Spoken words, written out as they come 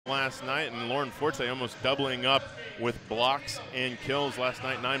last night, and Lauren Forte almost doubling up with blocks and kills last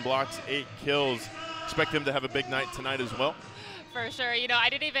night. 9 blocks, 8 kills. Expect him to have a big night tonight as well. For sure. You know, I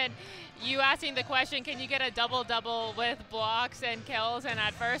didn't even, you asking the question, can you get a double-double with blocks and kills? And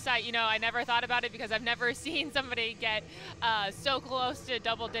at first, I never thought about it because I've never seen somebody get so close to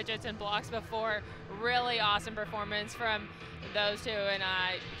double digits in blocks before. Really awesome performance from those two, and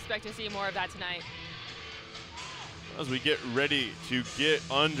I expect to see more of that tonight. As we get ready to get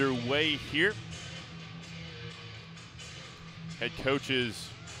underway here, head coaches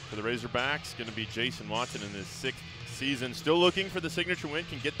for the Razorbacks going to be Jason Watson in his 6th season. Still looking for the signature win.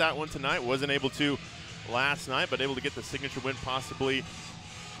 Can get that one tonight. Wasn't able to last night, but able to get the signature win possibly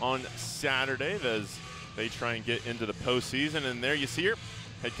on Saturday as they try and get into the postseason. And there you see her.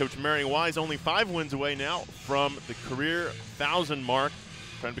 Head coach Mary Wise only 5 wins away now from the career 1,000 mark,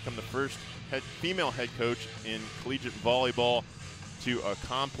 trying to become the first female head coach in collegiate volleyball to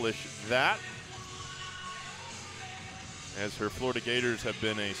accomplish that, as her Florida Gators have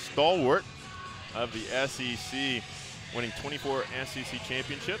been a stalwart of the SEC, winning 24 SEC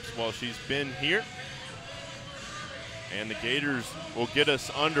championships while she's been here. And the Gators will get us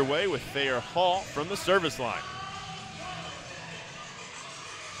underway with Thayer Hall from the service line.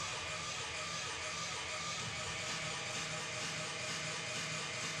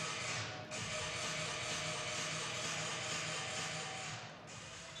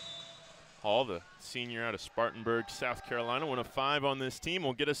 Hall, the senior out of Spartanburg, South Carolina, 1 of 5 on this team,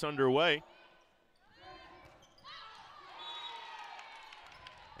 will get us underway.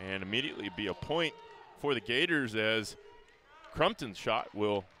 And immediately be a point for the Gators as Crumpton's shot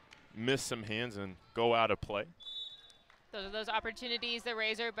will miss some hands and go out of play. Those are those opportunities the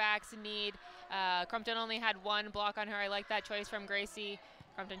Razorbacks need. Crumpton only had 1 block on her. I like that choice from Gracie.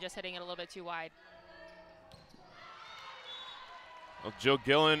 Crumpton just hitting it a little bit too wide. Well, Jill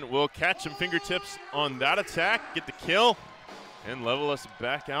Gillen will catch some fingertips on that attack, get the kill, and level us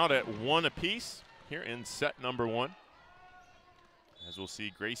back out at 1 apiece here in set number 1. As we'll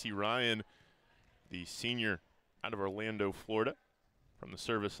see Gracie Ryan, the senior out of Orlando, Florida, from the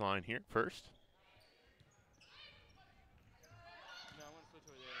service line here first.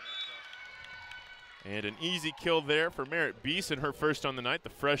 And an easy kill there for Merritt Beeson, her first on the night.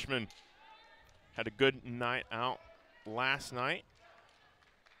 The freshman had a good night out last night,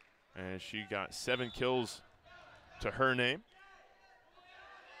 and she got 7 kills to her name.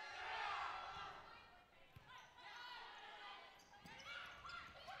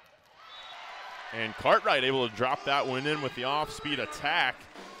 And Cartwright able to drop that one in with the off-speed attack.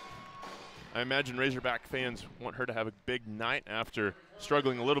 I imagine Razorback fans want her to have a big night after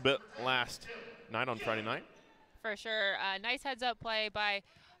struggling a little bit last night on Friday night. For sure. Nice heads-up play by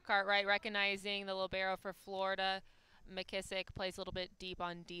Cartwright, recognizing the libero for Florida. McKissick plays a little bit deep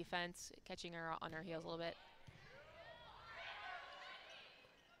on defense, catching her on her heels a little bit.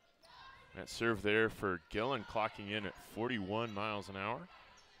 That serve there for Gillen, clocking in at 41 miles an hour.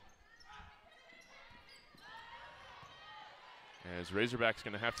 As Razorbacks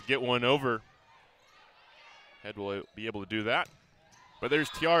going to have to get one over. Head will be able to do that. But there's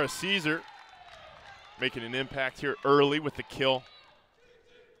Tiara Caesar making an impact here early with the kill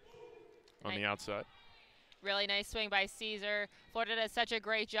on the outside. Really nice swing by Caesar. Florida does such a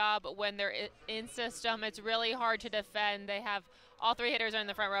great job when they're in system. It's really hard to defend. They have all 3 hitters are in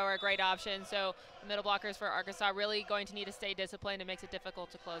the front row are a great option. So middle blockers for Arkansas really going to need to stay disciplined. It makes it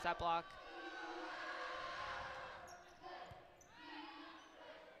difficult to close that block.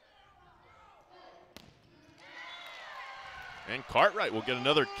 And Cartwright will get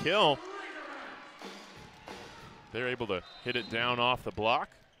another kill. They're able to hit it down off the block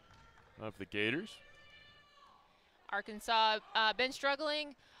of the Gators. Arkansas been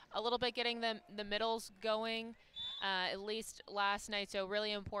struggling a little bit getting the middles going, at least last night. So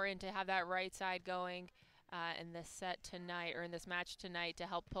really important to have that right side going in this set tonight, or in this match tonight, to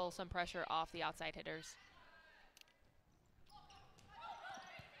help pull some pressure off the outside hitters.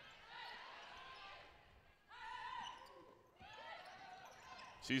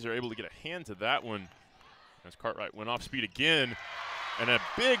 Caesar able to get a hand to that one as Cartwright went off speed again. And a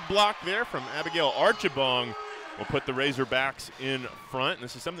big block there from Abigail Archibong will put the Razorbacks in front. And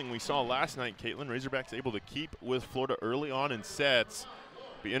this is something we saw last night, Caitlin. Razorbacks able to keep with Florida early on in sets.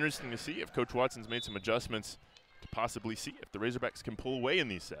 Be interesting to see if Coach Watson's made some adjustments to possibly see if the Razorbacks can pull away in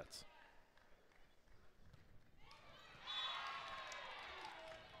these sets.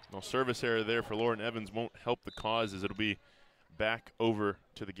 Well, service error there for Lauren Evans won't help the cause, as it'll be back over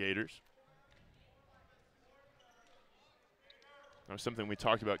to the Gators. That was something we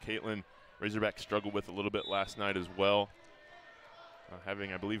talked about, Caitlin. Razorbacks struggled with a little bit last night as well.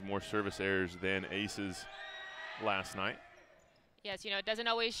 having, I believe, more service errors than aces last night. Yes, you know, it doesn't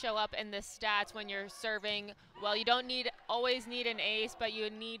always show up in the stats when you're serving. Well, you don't always need an ace, but you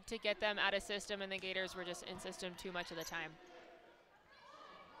need to get them out of system, and the Gators were just in system too much of the time.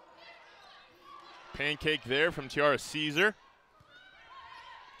 Pancake there from Tiara Caesar.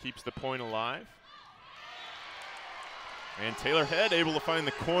 Keeps the point alive. And Taylor Head able to find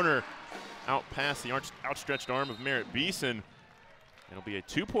the corner out past the outstretched arm of Merritt Beeson. It'll be a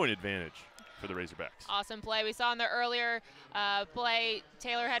 2-point advantage for the Razorbacks. Awesome play. We saw in the earlier play,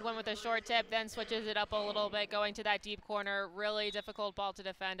 Taylor Head went with a short tip, then switches it up a little bit, going to that deep corner. Really difficult ball to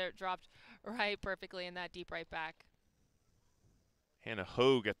defend. It dropped right perfectly in that deep right back. Hannah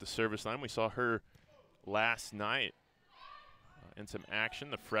Hogue at the service line. We saw her last night in some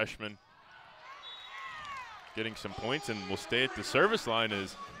action. The freshman getting some points and will stay at the service line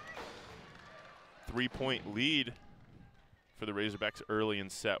as 3-point lead for the Razorbacks early in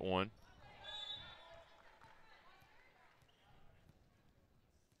set 1.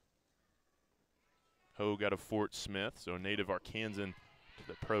 Hogue out of Fort Smith, so a native Arkansan to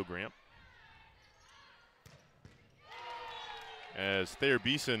the program. As Thayer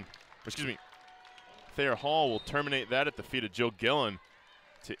Hall will terminate that at the feet of Jill Gillen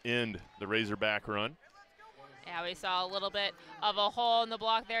to end the Razorback run. Yeah, we saw a little bit of a hole in the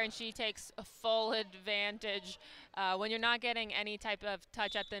block there, and she takes a full advantage. When you're not getting any type of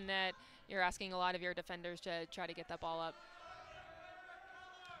touch at the net, you're asking a lot of your defenders to try to get that ball up.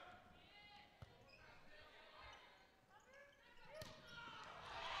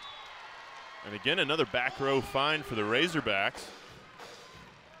 And again, another back row find for the Razorbacks.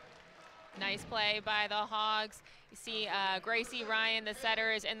 Nice play by the Hogs. You see Gracie Ryan, the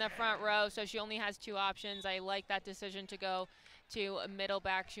setter, is in the front row, so she only has 2 options. I like that decision to go to a middle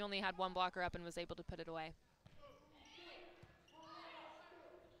back. She only had 1 blocker up and was able to put it away.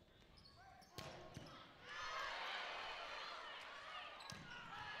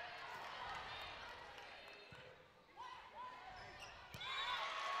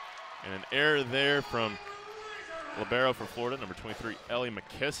 And an error there from libero for Florida, number 23, Ellie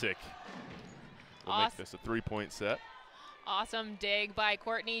McKissick. Will make this a 3-point set. Awesome dig by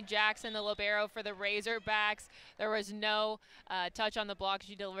Courtney Jackson, the libero for the Razorbacks. There was no touch on the block.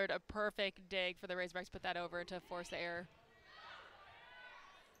 She delivered a perfect dig for the Razorbacks, put that over to force the error.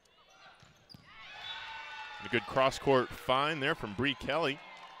 And a good cross-court find there from Bree Kelly.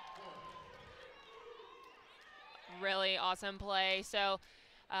 Really awesome play. So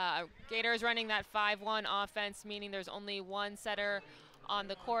Gators running that 5-1 offense, meaning there's only 1 setter on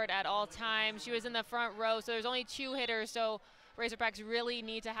the court at all times. She was in the front row, so there's only 2 hitters, so Razorbacks really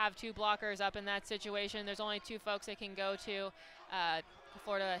need to have 2 blockers up in that situation. There's only 2 folks they can go to.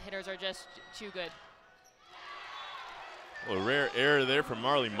 Florida hitters are just too good. Well, a rare error there from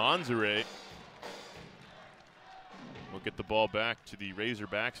Marley Monserrat. We'll get the ball back to the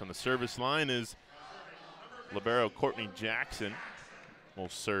Razorbacks. On the service line is libero Courtney Jackson. Will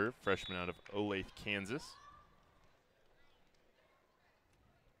serve, freshman out of Olathe, Kansas.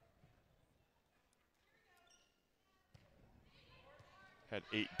 Had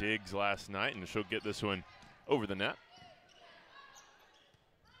 8 digs last night, and she'll get this one over the net.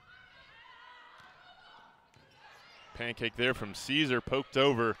 Pancake there from Caesar, poked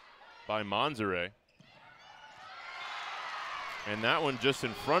over by Monserrat. And that one just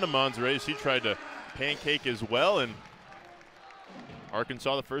in front of Monserrat. She tried to pancake as well, and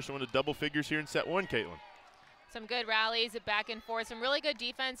Arkansas the first one to double figures here in set 1, Caitlin. Some good rallies back and forth. Some really good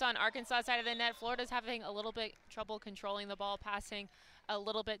defense on Arkansas' side of the net. Florida's having a little bit trouble controlling the ball, passing a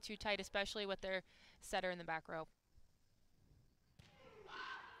little bit too tight, especially with their setter in the back row.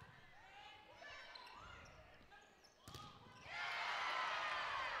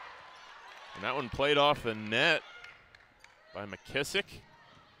 And that one played off the net by McKissick.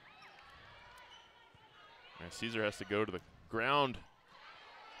 And Caesar has to go to the ground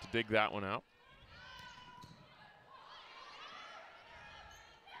to dig that one out.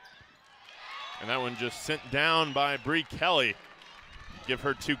 And that one just sent down by Bree Kelly. Give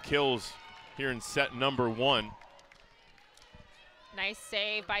her 2 kills here in set number 1. Nice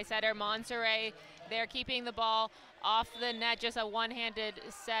save by setter Monserrat. They're keeping the ball off the net, just a one-handed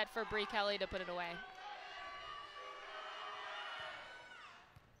set for Bree Kelly to put it away.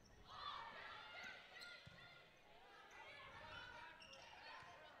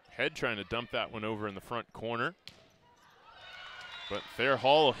 Head trying to dump that one over in the front corner. But Thayer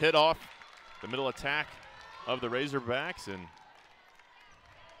Hall will hit off the middle attack of the Razorbacks and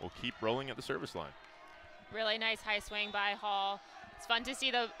will keep rolling at the service line. Really nice high swing by Hall It's fun to see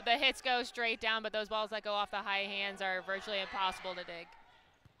the hits go straight down, but those balls that go off the high hands are virtually impossible to dig.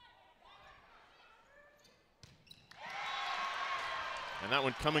 And that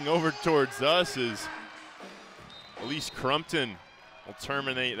one coming over towards us is Elise Crumpton will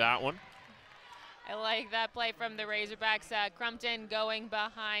terminate that one. I like that play from the Razorbacks. Crumpton going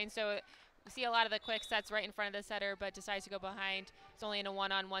behind, so we see a lot of the quick sets right in front of the setter, but decides to go behind. It's only in a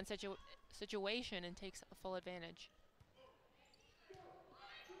one-on-one situation and takes a full advantage.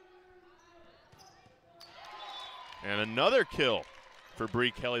 And another kill for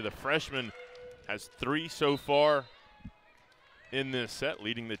Bree Kelly. The freshman has 3 so far in this set,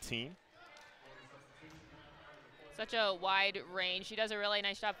 leading the team. Such a wide range. She does a really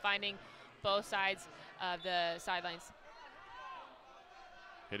nice job finding both sides of the sidelines.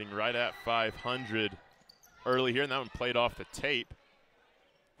 Hitting right at 500 early here, and that one played off the tape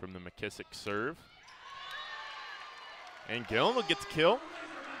from the McKissick serve. And Gillen will get the kill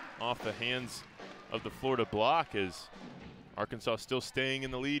off the hands of the Florida block as Arkansas still staying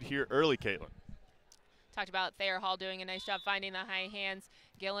in the lead here early, Caitlin. Talked about Thayer Hall doing a nice job finding the high hands.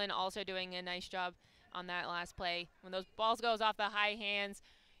 Gillen also doing a nice job on that last play. When those balls goes off the high hands,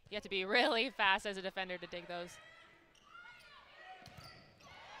 you have to be really fast as a defender to dig those.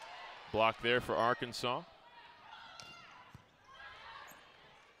 Block there for Arkansas.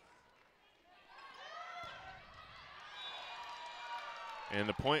 And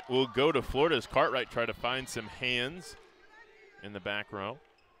the point will go to Florida as Cartwright try to find some hands in the back row.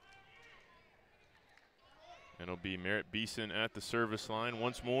 And it'll be Merritt Beeson at the service line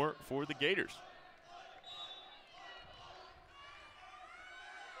once more for the Gators.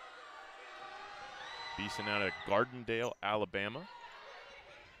 Beeson out of Gardendale, Alabama.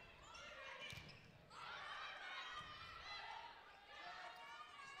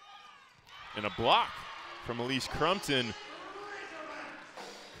 And a block from Elise Crumpton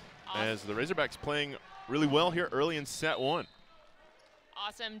as the Razorbacks playing really well here early in set 1.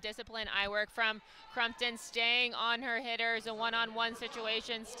 Awesome discipline eye work from Crumpton, staying on her hitters. A one-on-one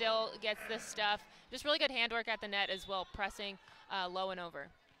situation, still gets this stuff. Just really good handwork at the net as well, pressing low and over.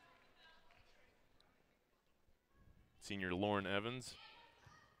 Senior Lauren Evans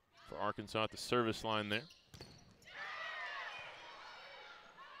for Arkansas at the service line there.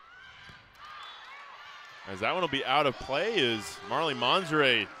 As that one will be out of play as Marley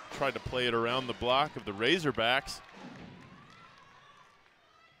Monzere tried to play it around the block of the Razorbacks.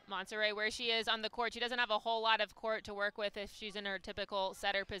 Monterey, where she is on the court, she doesn't have a whole lot of court to work with if she's in her typical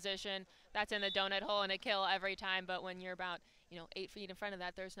setter position. That's in the donut hole and a kill every time, but when you're about 8 feet in front of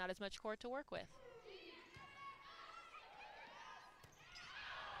that, there's not as much court to work with.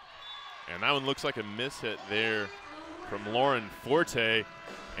 And that one looks like a mishit there from Lauren Forte.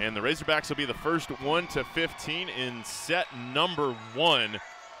 And the Razorbacks will be the first 1-15 in set number 1.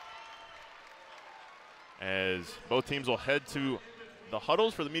 As both teams will head to the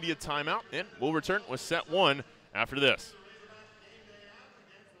huddles for the media timeout, and we'll return with set 1 after this.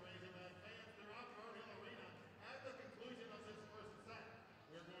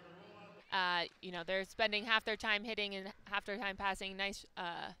 They're spending half their time hitting and half their time passing. Nice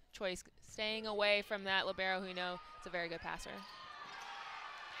choice, staying away from that libero who it's a very good passer.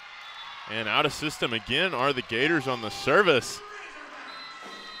 And out of system again are the Gators on the service,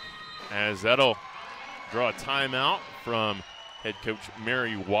 as that'll draw a timeout from head coach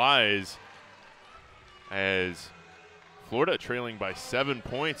Mary Wise, as Florida trailing by 7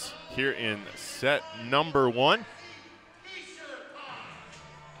 points here in set number 1.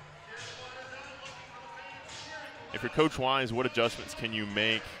 If you're Coach Wise, what adjustments can you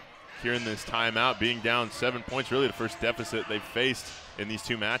make here in this timeout, being down 7 points, really the first deficit they've faced in these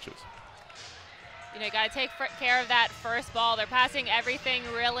 2 matches? You got to take care of that first ball. They're passing everything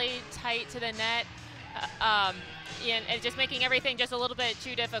really tight to the net, and just making everything just a little bit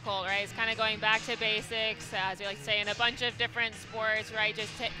too difficult, right? It's kind of going back to basics, as we like to say in a bunch of different sports, right?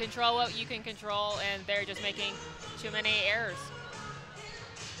 Just control what you can control, and they're just making too many errors.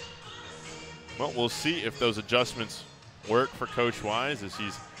 Well, we'll see if those adjustments work for Coach Wise as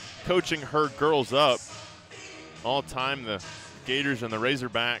he's coaching her girls up. All time, the Gators and the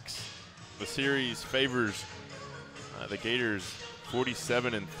Razorbacks, the series favors the Gators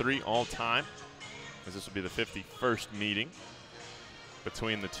 47-3 all time, as this will be the 51st meeting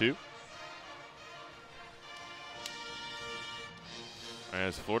between the two.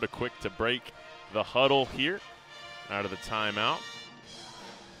 As Florida quick to break the huddle here out of the timeout.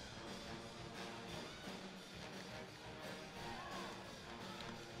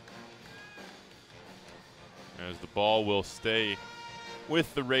 As the ball will stay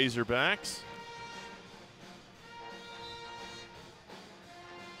with the Razorbacks.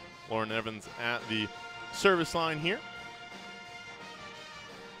 Lauren Evans at the service line here.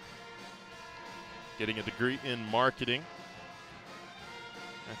 Getting a degree in marketing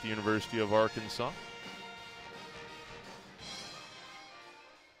at the University of Arkansas.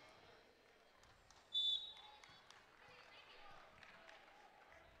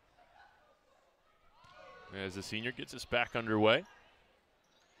 As the senior gets us back underway.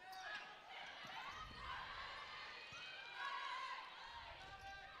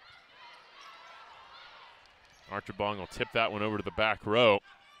 Archibong will tip that one over to the back row.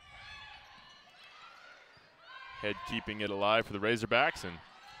 Head keeping it alive for the Razorbacks, and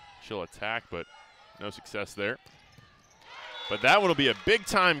she'll attack, but no success there. But that one will be a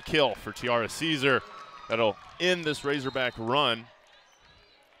big-time kill for Tiara Caesar. That'll end this Razorback run.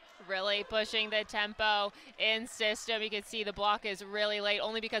 Really pushing the tempo in system. You can see the block is really late,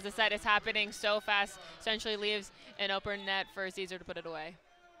 only because the set is happening so fast. Essentially leaves an open net for Caesar to put it away.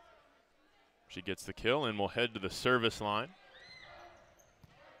 She gets the kill, and we'll head to the service line.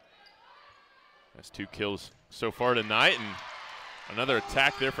 That's 2 kills so far tonight, and another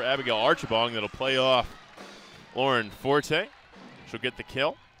attack there for Abigail Archibong that'll play off Lauren Forte. She'll get the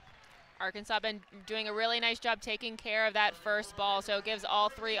kill. Arkansas been doing a really nice job taking care of that first ball, so it gives all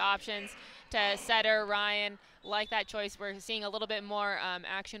 3 options to setter Ryan. Like that choice, we're seeing a little bit more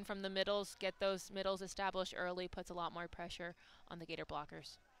action from the middles. Get those middles established early, puts a lot more pressure on the Gator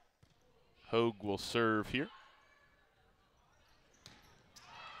blockers. Hogue will serve here.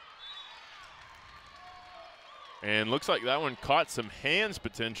 And looks like that one caught some hands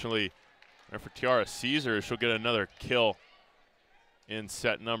potentially there for Tiara Caesar. She'll get another kill in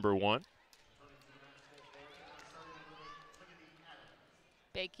set number 1.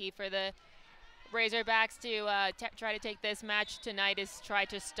 Big key for the Razorbacks to try to take this match tonight is try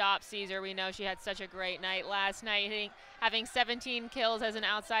to stop Caesar. We know she had such a great night last night. Having 17 kills as an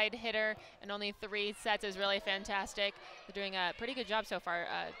outside hitter and only 3 sets is really fantastic. They're doing a pretty good job so far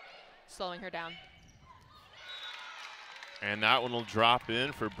slowing her down. And that one will drop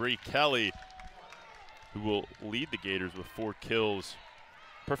in for Bree Kelly, who will lead the Gators with 4 kills.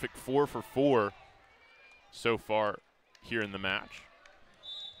 Perfect 4 for 4 so far here in the match.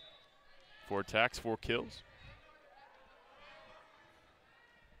 4 attacks, 4 kills.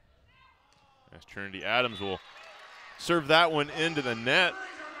 As Trinity Adams will serve that one into the net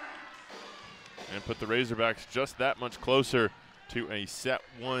and put the Razorbacks just that much closer to a set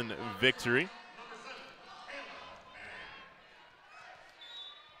 1 victory.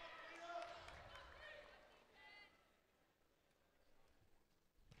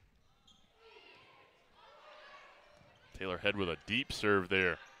 Taylor Head with a deep serve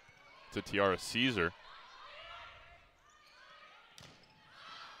there to Tiara Caesar.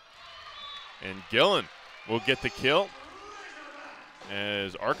 And Gillen will get the kill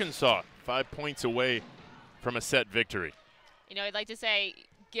as Arkansas 5 points away from a set victory. You know, I'd like to say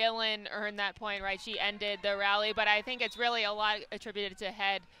Gillen earned that point, right? She ended the rally, but I think it's really a lot attributed to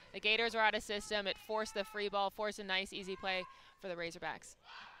Head. The Gators were out of system. It forced the free ball, forced a nice, easy play for the Razorbacks.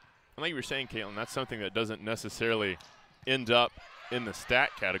 And like you were saying, Caitlin, that's something that doesn't necessarily end up in the stat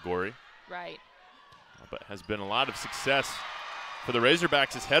category. Right. But has been a lot of success for the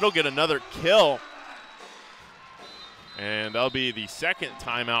Razorbacks as Head will get another kill. And that'll be the second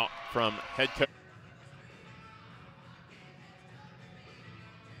timeout from head coach.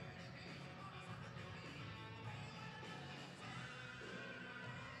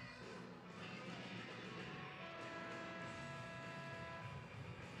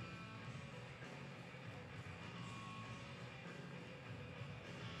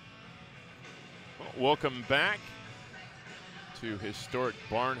 Welcome back to historic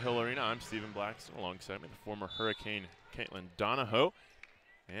Barnhill Arena. I'm Stephen Blackson, alongside me the former Hurricane Caitlin Donahoe.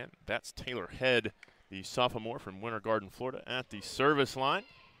 And that's Taylor Head, the sophomore from Winter Garden, Florida, at the service line.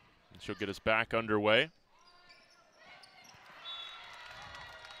 And she'll get us back underway.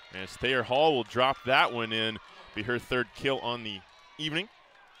 As Thayer Hall will drop that one in, be her 3rd kill on the evening.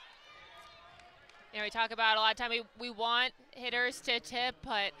 You know, we talk about a lot of time we want hitters to tip,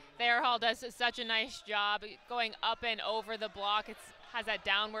 but Thayer Hall does such a nice job going up and over the block. It has that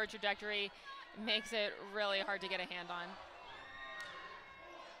downward trajectory, makes it really hard to get a hand on.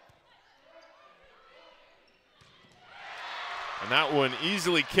 And that one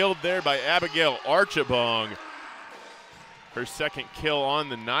easily killed there by Abigail Archibong. Her 2nd kill on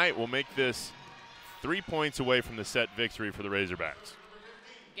the night will make this 3 points away from the set victory for the Razorbacks.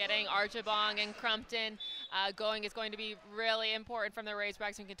 Getting Archibong and Crumpton going is going to be really important from the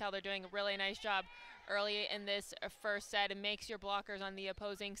Razorbacks. You can tell they're doing a really nice job early in this first set. It makes your blockers on the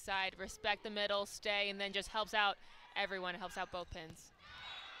opposing side respect the middle, stay, and then just helps out everyone. It helps out both pins.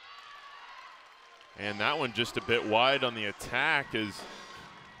 And that one just a bit wide on the attack as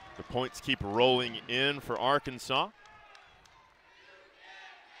the points keep rolling in for Arkansas.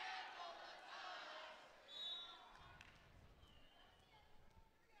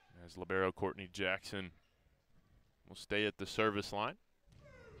 As libero Courtney Jackson will stay at the service line.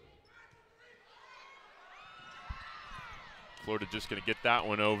 Florida just going to get that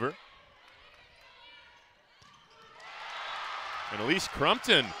one over. And Elise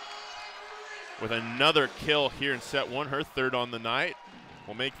Crumpton with another kill here in set one, her third on the night,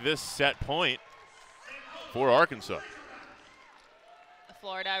 will make this set point for Arkansas.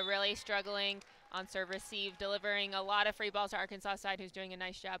 Florida really struggling on serve receive, delivering a lot of free balls to Arkansas side, who's doing a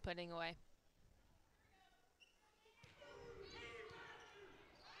nice job putting away.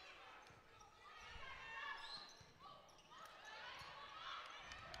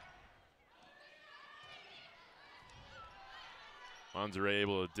 Monterey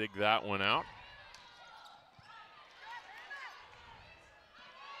able to dig that one out.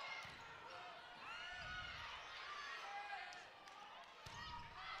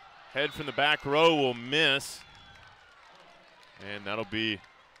 Head from the back row will miss. And that'll be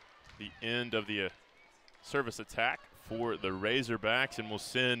the end of the service attack for the Razorbacks, and we'll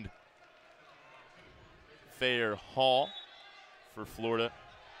send Thayer Hall for Florida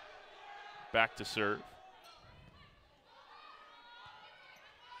back to serve.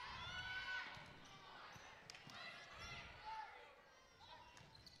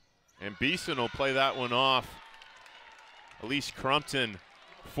 And Beeson will play that one off. Elise Crumpton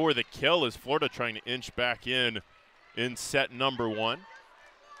for the kill as Florida trying to inch back in set number one.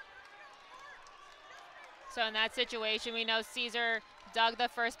 So in that situation, we know Caesar dug the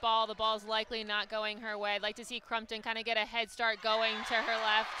first ball. The ball's likely not going her way. I'd like to see Crumpton kind of get a head start going to her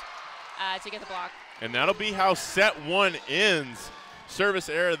left to get the block. And that'll be how set one ends. Service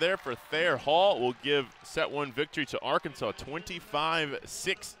error there for Thayer Hall will give set one victory to Arkansas,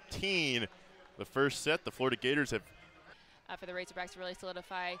 25-16. The first set, the Florida Gators have for the Razorbacks to really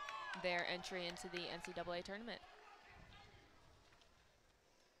solidify their entry into the NCAA tournament.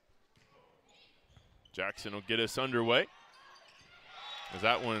 Jackson will get us underway. As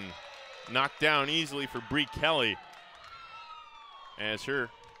that one knocked down easily for Bree Kelly, as her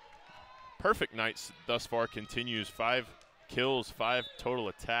perfect night thus far continues. 5 kills, 5 total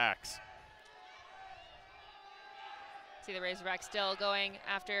attacks. See the Razorbacks still going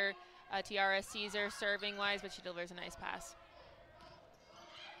after Tiara Caesar serving-wise, but she delivers a nice pass.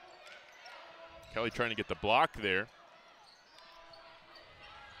 Kelly trying to get the block there.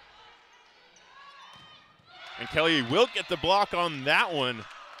 And Kelly will get the block on that one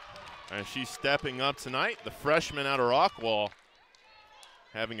as she's stepping up tonight. The freshman out of Rockwall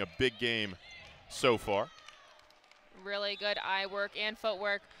having a big game so far. Really good eye work and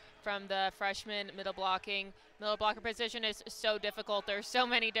footwork from the freshman middle blocking. Middle blocker position is so difficult. There's so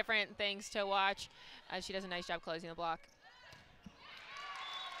many different things to watch. She does a nice job closing the block.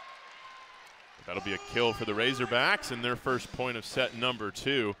 That'll be a kill for the Razorbacks and their first point of set number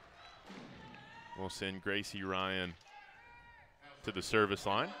 2. We'll send Gracie Ryan to the service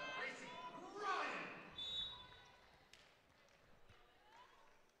line.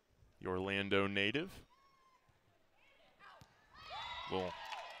 The Orlando native will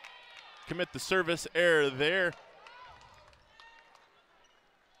commit the service error there.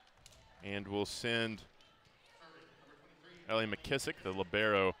 And we'll send Ellie McKissick, the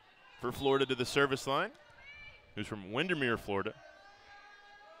libero for Florida, to the service line, who's from Windermere, Florida,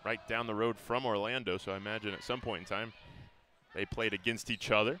 right down the road from Orlando. So I imagine at some point in time they played against each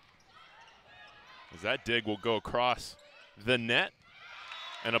other. As that dig will go across the net,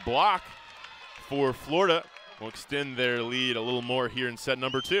 and a block for Florida will extend their lead a little more here in set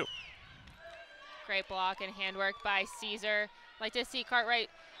number 2. Great block and handwork by Caesar. Like to see Cartwright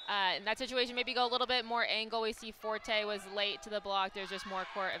in that situation maybe go a little bit more angle. We see Forte was late to the block. There's just more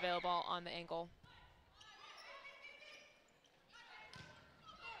court available on the angle.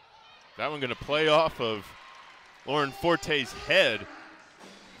 That one going to play off of Lauren Forte's head,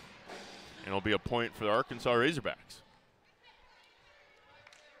 and it'll be a point for the Arkansas Razorbacks.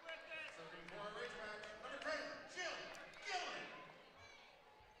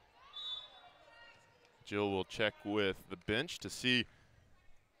 Jill will check with the bench to see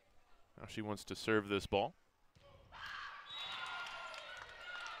how she wants to serve this ball.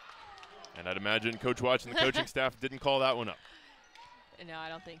 And I'd imagine Coach Watch and the coaching staff didn't call that one up. No, I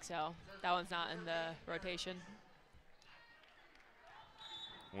don't think so. That one's not in the rotation.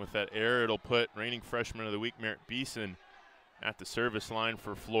 And with that error, it'll put reigning freshman of the week, Merritt Beeson, at the service line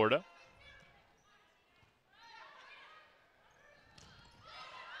for Florida.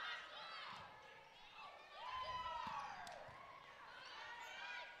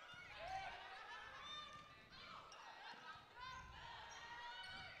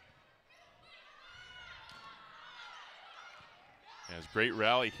 As great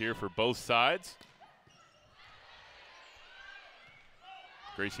rally here for both sides.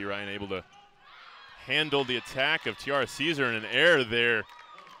 Gracie Ryan able to handle the attack of Tiara Caesar, and an error there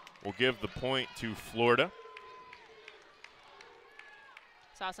will give the point to Florida.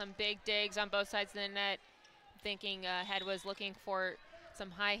 Saw some big digs on both sides of the net. Thinking Head was looking for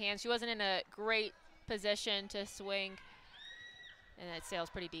some high hands. She wasn't in a great position to swing, and that sails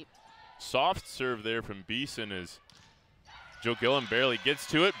pretty deep. Soft serve there from Beeson as Jill Gillen barely gets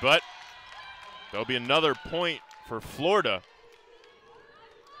to it, but there'll be another point for Florida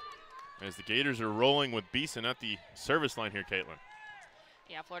as the Gators are rolling with Beeson at the service line here, Caitlin.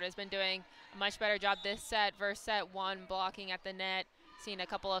 Yeah, Florida's been doing a much better job this set versus set one, blocking at the net. Seen a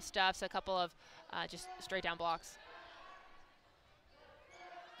couple of stuffs, a couple of just straight down blocks.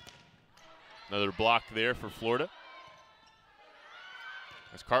 Another block there for Florida.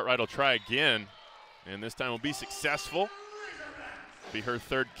 As Cartwright will try again, and this time will be successful. Be her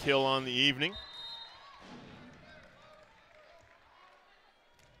third kill on the evening.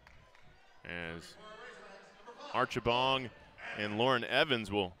 As Archibong and Lauren Evans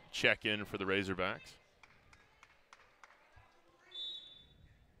will check in for the Razorbacks.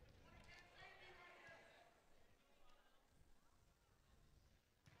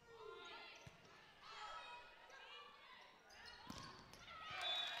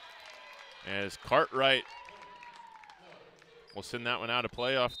 As Cartwright will send that one out of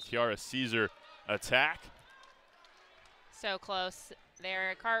play off Tiara Caesar attack. So close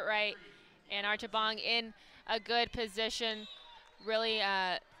there. Cartwright and Archibong in a good position. Really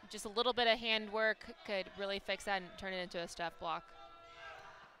just a little bit of handwork could really fix that and turn it into a stuff block.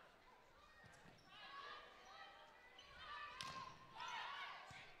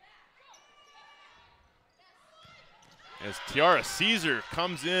 As Tiara Caesar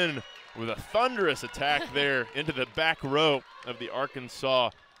comes in with a thunderous attack there into the back row of the Arkansas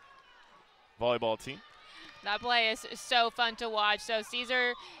volleyball team. That play is so fun to watch. So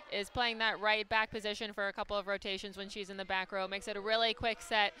Caesar is playing that right back position for a couple of rotations when she's in the back row. Makes it a really quick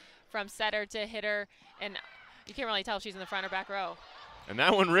set from setter to hitter, and you can't really tell if she's in the front or back row. And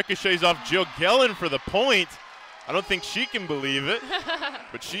that one ricochets off Jill Gillen for the point. I don't think she can believe it,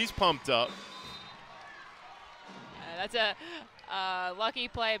 but she's pumped up. That's a lucky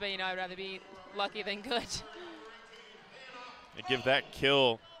play, but, you know, I'd rather be lucky than good. And give that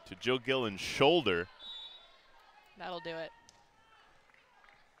kill to Jill Gillen's shoulder. That'll do it.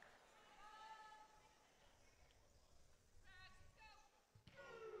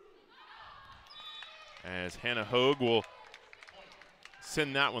 As Hannah Hogue will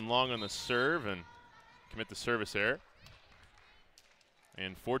send that one long on the serve and commit the service error.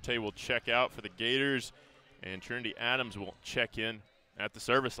 And Forte will check out for the Gators, and Trinity Adams will check in at the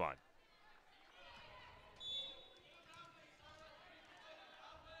service line.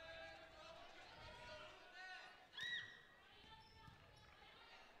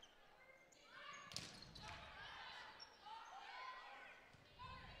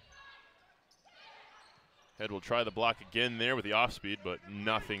 Head will try the block again there with the off speed, but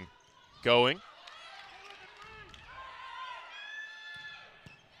nothing going.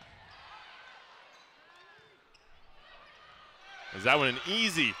 Is that one an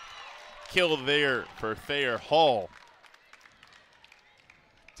easy kill there for Thayer Hall?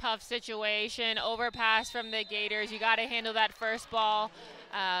 Tough situation, overpass from the Gators. You got to handle that first ball.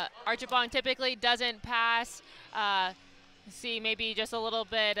 Archibong typically doesn't pass. See maybe just a little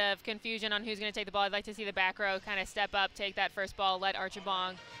bit of confusion on who's going to take the ball. I'd like to see the back row kind of step up, take that first ball, let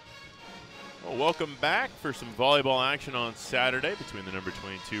Archibong. Well, welcome back for some volleyball action on Saturday between the number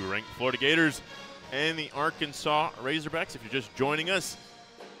 22 ranked Florida Gators and the Arkansas Razorbacks. If you're just joining us,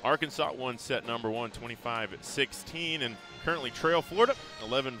 Arkansas won set number one, 25-16, and currently trail Florida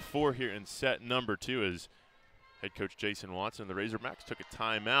 11-4 here in set number two as head coach Jason Watson and the Razorbacks took a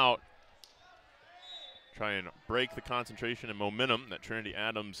timeout. Try and break the concentration and momentum that Trinity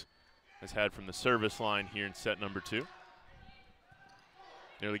Adams has had from the service line here in set number two.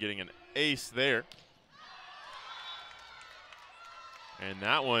 Nearly getting an ace there. And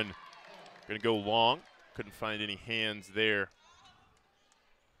that one going to go long. Couldn't find any hands there.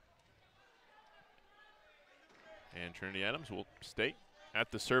 And Trinity Adams will stay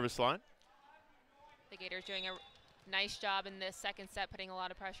at the service line. The Gators doing a nice job in this second set, putting a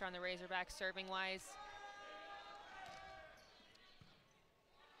lot of pressure on the Razorbacks serving-wise.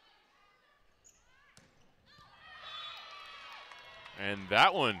 And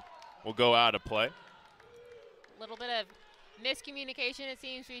that one will go out of play. A little bit of miscommunication, it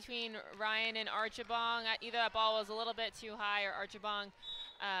seems, between Ryan and Archibong. Either that ball was a little bit too high or Archibong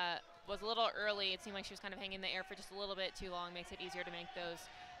was a little early. It seemed like she was kind of hanging in the air for just a little bit too long. Makes it easier to make those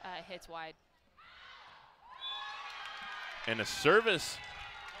hits wide. And a service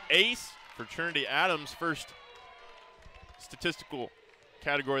ace for Trinity Adams, first statistical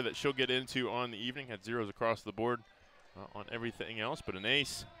category that she'll get into on the evening. Had zeros across the board on everything else, but an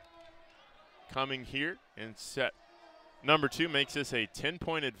ace coming here in set number 2 makes this a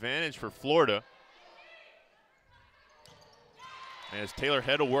 10-point advantage for Florida. As Taylor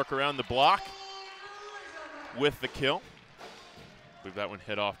Head will work around the block with the kill. I believe that one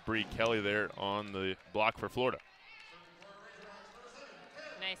hit off Bree Kelly there on the block for Florida.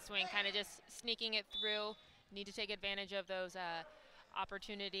 Nice swing, kind of just sneaking it through. Need to take advantage of those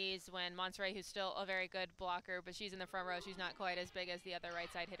opportunities when Monserrat, who's still a very good blocker, but she's in the front row. She's not quite as big as the other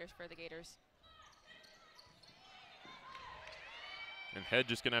right side hitters for the Gators. And Head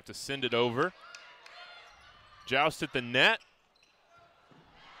just going to have to send it over. Joust at the net.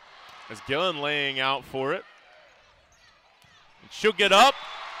 As Gillen laying out for it. And she'll get up,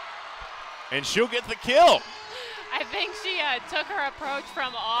 and she'll get the kill. I think she took her approach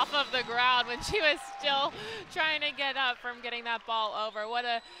from off of the ground when she was still trying to get up from getting that ball over. What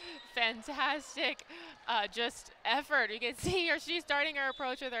a fantastic just effort. You can see her, she's starting her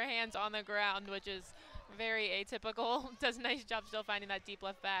approach with her hands on the ground, which is very atypical. Does a nice job still finding that deep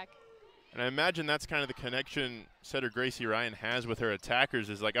left back. And I imagine that's kind of the connection setter Gracie Ryan has with her attackers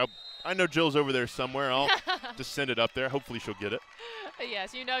is like, oh, I know Jill's over there somewhere. I'll just send it up there. Hopefully she'll get it.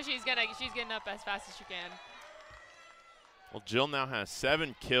 Yes, you know she's getting up as fast as she can. Well, Jill now has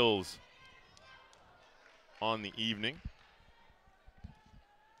 7 kills on the evening.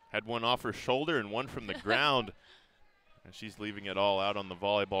 Had one off her shoulder and one from the ground. And she's leaving it all out on the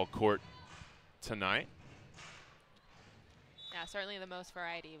volleyball court tonight. Yeah, certainly the most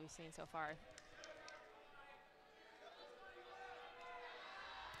variety we've seen so far.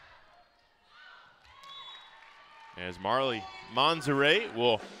 As Marley Monserrat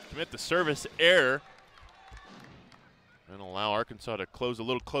will commit the service error and allow Arkansas to close a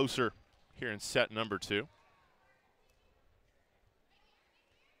little closer here in set number 2.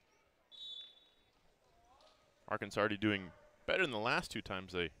 Arkansas already doing better than the last 2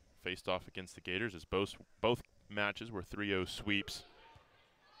 times they faced off against the Gators, as both matches were 3-0 sweeps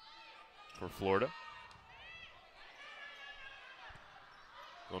for Florida.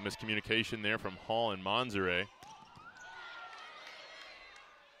 A little miscommunication there from Hall and Monserrat.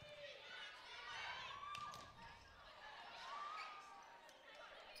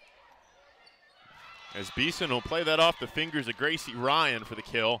 As Beeson will play that off the fingers of Gracie Ryan for the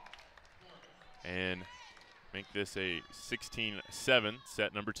kill and make this a 16-7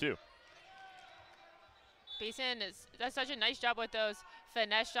 set number 2. Beeson does such a nice job with those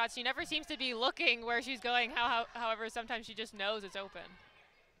finesse shots. She never seems to be looking where she's going. However, sometimes she just knows it's open.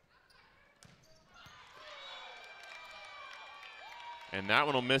 And that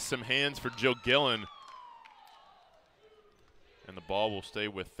one will miss some hands for Jill Gillen. And the ball will stay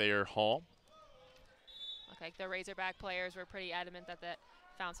with Thayer Hall. Look like the Razorback players were pretty adamant that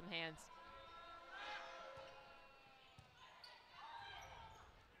found some hands.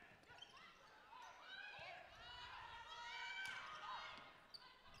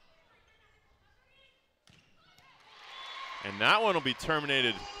 And that one will be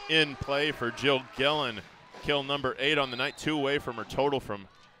terminated in play for Jill Gillen. Kill number 8 on the night, 2 away from her total from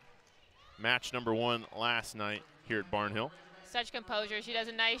match number 1 last night here at Barnhill. Such composure. She does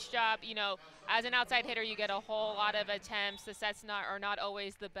a nice job. You know, as an outside hitter, you get a whole lot of attempts. The sets are not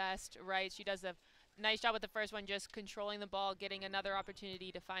always the best, right? She does a nice job with the first one, just controlling the ball, getting another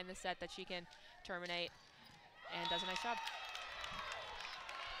opportunity to find the set that she can terminate, and does a nice job.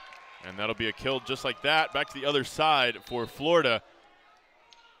 And that'll be a kill just like that. Back to the other side for Florida.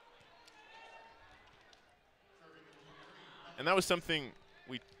 And that was something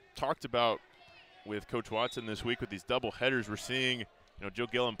we talked about with Coach Watson this week with these double headers. We're seeing, Jill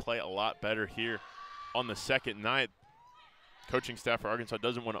Gillen play a lot better here on the second night. Coaching staff for Arkansas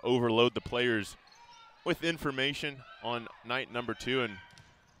doesn't want to overload the players with information on night number 2, and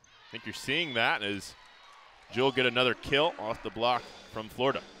I think you're seeing that as Jill get another kill off the block from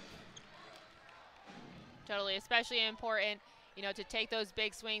Florida. Totally, especially important, to take those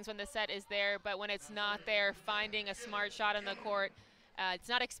big swings when the set is there, but when it's not there, finding a smart shot in the court. It's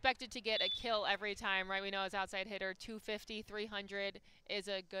not expected to get a kill every time, right? We know as outside hitter, 250, 300 is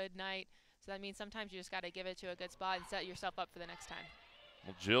a good night. So that means sometimes you just got to give it to a good spot and set yourself up for the next time.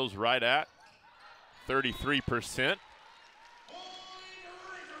 Well, Jill's right at 33%.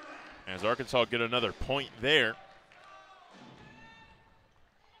 As Arkansas get another point there.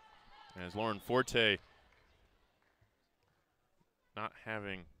 As Lauren Forte not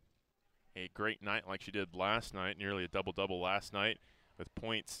having a great night like she did last night, nearly a double-double last night with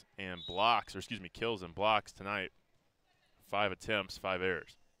points and blocks, or excuse me, kills and blocks tonight. 5 attempts, 5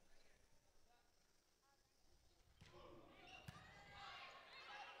 errors.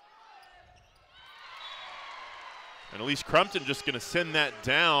 And Elise Crumpton just going to send that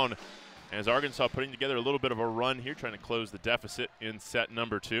down as Arkansas putting together a little bit of a run here, trying to close the deficit in set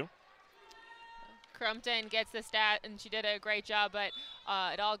number 2. Crumpton gets the stat, and she did a great job, but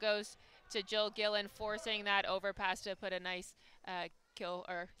it all goes to Jill Gillen forcing that overpass to put a nice kill.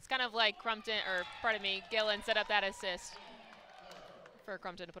 Or it's kind of like Crumpton, or pardon me, Gillen set up that assist for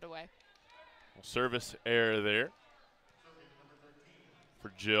Crumpton to put away. Well, service error there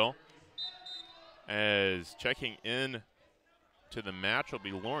for Jill. As checking in to the match will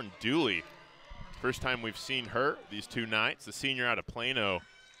be Lauren Dooley. First time we've seen her these 2 nights. The senior out of Plano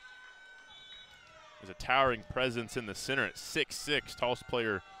is a towering presence in the center at 6'6", tallest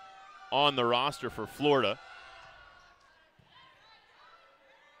player on the roster for Florida.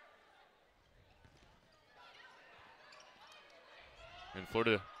 And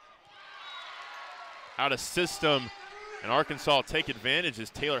Florida out of system, and Arkansas will take advantage as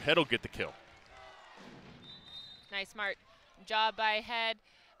Taylor Head will get the kill. Nice, smart job by Head.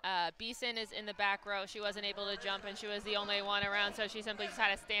 Beeson is in the back row. She wasn't able to jump, and she was the only one around, so she simply just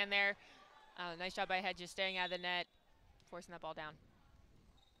had to stand there. Nice job by Head, just staying out of the net, forcing that ball down.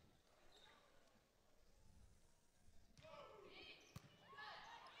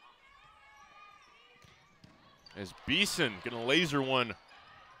 As Beeson gonna laser one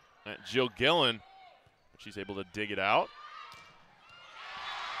at Jill Gillen, but she's able to dig it out.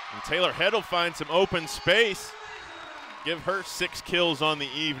 And Taylor Head will find some open space. Give her 6 kills on the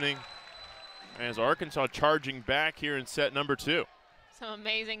evening as Arkansas charging back here in set number 2. Some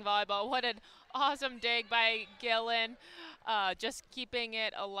amazing volleyball. What an awesome dig by Gillen. Just keeping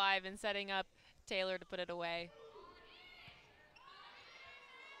it alive and setting up Taylor to put it away.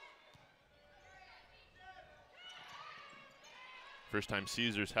 First time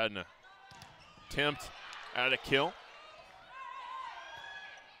Caesars had an attempt at a kill.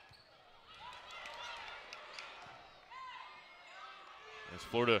 As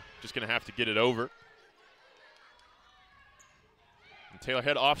Florida just going to have to get it over. And Taylor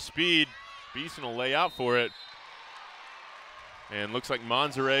Head off speed. Beeson will lay out for it. And looks like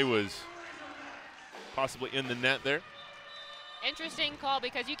Monserrat was possibly in the net there. Interesting call,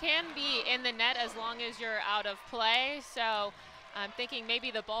 because you can be in the net as long as you're out of play. So I'm thinking maybe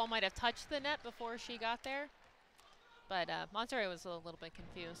the ball might have touched the net before she got there. But Monserrat was a little bit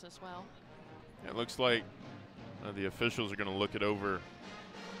confused as well. It looks like the officials are going to look it over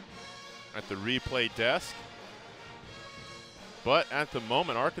at the replay desk. But at the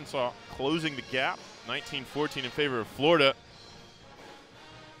moment, Arkansas closing the gap, 19-14 in favor of Florida.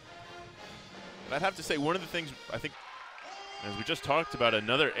 But I'd have to say one of the things, I think, as we just talked about,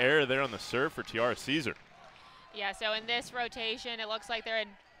 another error there on the serve for Tiara Caesar. Yeah, so in this rotation, it looks like they're in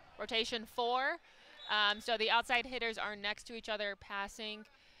rotation 4. So the outside hitters are next to each other passing.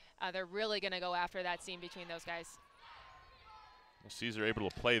 They're really going to go after that seam between those guys. Well, Caesar able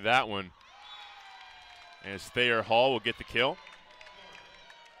to play that one. As Thayer Hall will get the kill.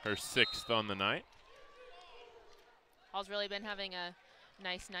 Her 6th on the night. Hall's really been having a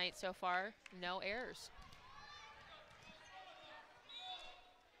nice night so far. No errors.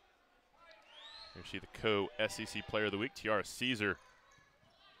 Here she, the co-SEC Player of the Week, Tiara Caesar,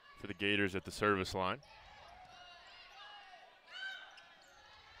 for the Gators at the service line.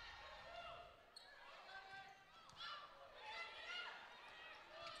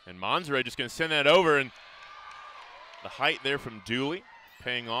 And Monserrat just going to send that over, and the height there from Dooley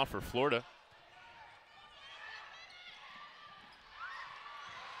paying off for Florida.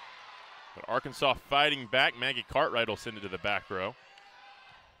 But Arkansas fighting back. Maggie Cartwright will send it to the back row.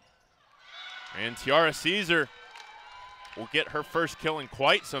 And Tiara Caesar will get her first kill in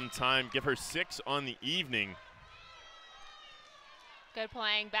quite some time, give her 6 on the evening. Good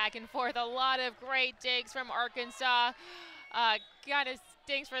playing back and forth. A lot of great digs from Arkansas. Kind of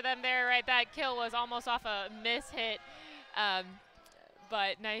stinks for them there, right? That kill was almost off a miss hit.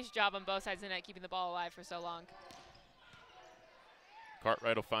 But nice job on both sides of the net, keeping the ball alive for so long.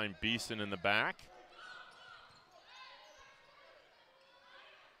 Cartwright will find Beeson in the back.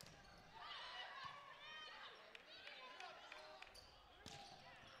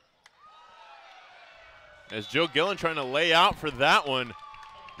 As Jill Gillen trying to lay out for that one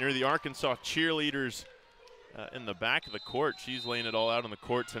near the Arkansas cheerleaders in the back of the court. She's laying it all out on the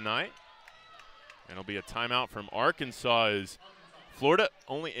court tonight. And it'll be a timeout from Arkansas as Florida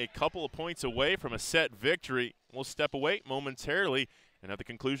only a couple of points away from a set victory. We'll step away momentarily And at the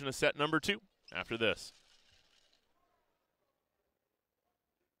conclusion of set number 2, after this.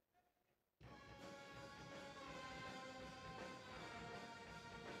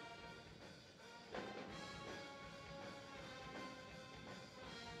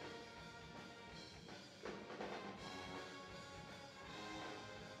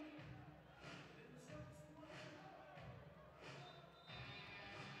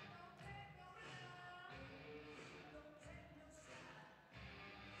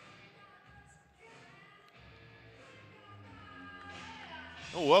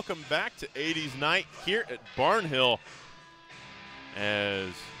 Well, welcome back to 80s Night here at Barnhill as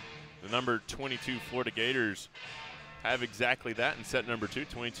the number 22 Florida Gators have exactly that in set number 2,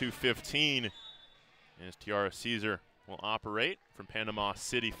 22-15, as Tiara Caesar will operate from Panama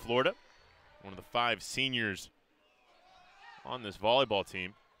City, Florida, one of the 5 seniors on this volleyball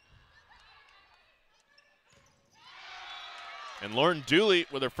team. And Lauren Dooley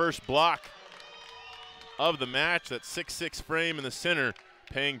with her first block of the match, that 6'6" frame in the center,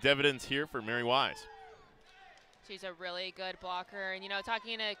 paying dividends here for Mary Wise. She's a really good blocker. And, you know,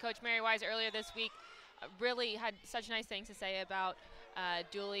 talking to Coach Mary Wise earlier this week, really had such nice things to say about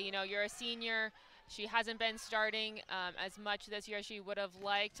Dooley. You know, you're a senior. She hasn't been starting as much this year as she would have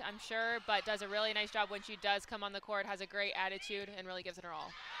liked, I'm sure, but does a really nice job when she does come on the court, has a great attitude, and really gives it her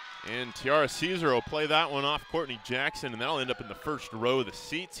all. And Tiara Caesar will play that one off Courtney Jackson, and that'll end up in the first row of the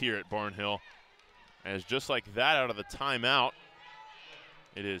seats here at Barnhill. As just like that, out of the timeout,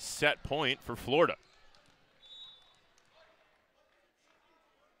 it is set point for Florida.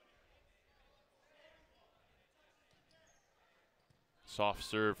 Soft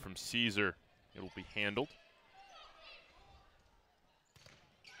serve from Caesar. It will be handled.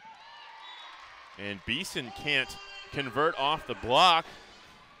 And Beeson can't convert off the block,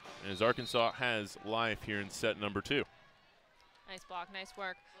 as Arkansas has life here in set number 2. Nice block, nice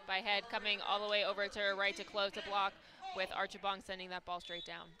work by Head, coming all the way over to her right to close the block, with Archibong sending that ball straight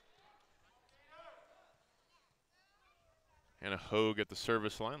down. Hannah Hogue at the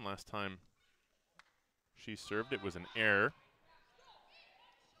service line. Last time she served, it was an error,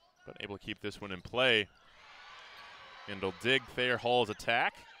 but able to keep this one in play. And will dig Thayer Hall's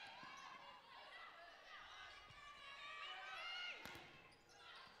attack.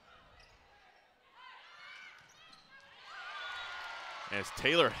 As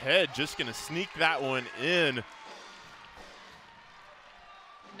Taylor Head just going to sneak that one in.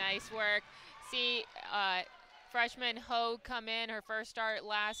 Nice work. See freshman Hogue come in, her first start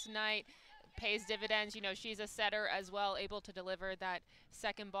last night, pays dividends. You know, she's a setter as well, able to deliver that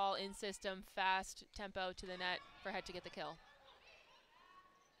second ball in system, fast tempo to the net for Head to get the kill.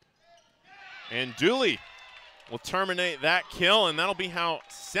 And Dooley will terminate that kill, and that'll be how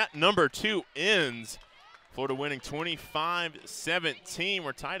set number 2 ends. Florida winning 25-17.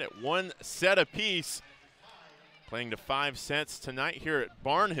 We're tied at 1 set apiece. Playing to 5 sets tonight here at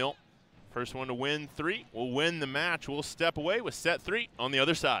Barnhill. First one to win 3 will win the match. We'll step away with set 3 on the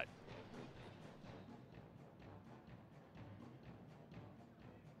other side.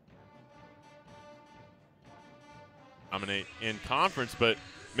 Dominate in conference, but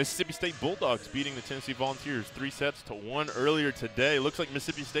Mississippi State Bulldogs beating the Tennessee Volunteers 3-1 earlier today. Looks like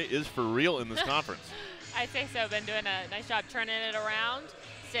Mississippi State is for real in this conference. I'd say so. Been doing a nice job turning it around.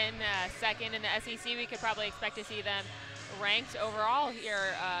 Sitting second in the SEC. We could probably expect to see them ranked overall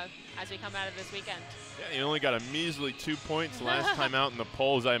here as we come out of this weekend. Yeah, you only got a measly 2 points last time out in the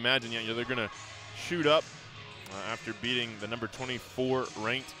polls. I imagine they're going to shoot up after beating the number 24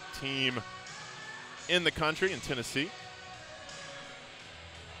 ranked team in the country in Tennessee.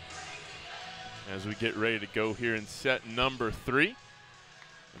 As we get ready to go here in set number 3,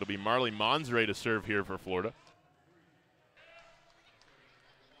 it'll be Marley Monsray to serve here for Florida.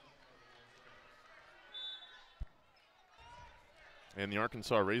 And the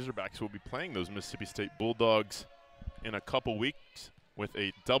Arkansas Razorbacks will be playing those Mississippi State Bulldogs in a couple weeks with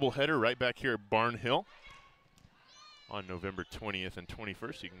a doubleheader right back here at Barnhill on November 20th and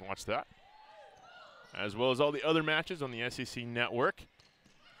 21st. You can watch that, as well as all the other matches on the SEC Network.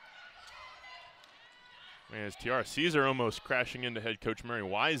 As Tiara Caesar almost crashing into head coach Mary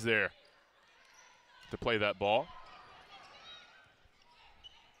Wise there to play that ball.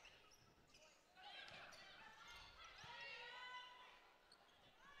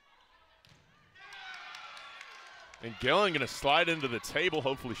 And Gillen going to slide into the table.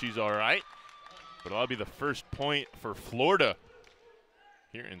 Hopefully she's all right. But that'll be the first point for Florida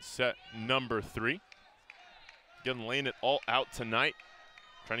here in set number 3. Gillen laying it all out tonight,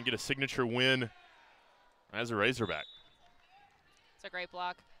 trying to get a signature win as a Razorback. It's a great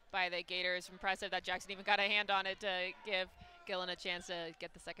block by the Gators. Impressive that Jackson even got a hand on it to give skill and a chance to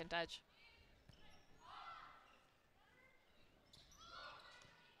get the second touch.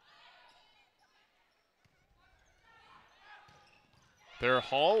 There,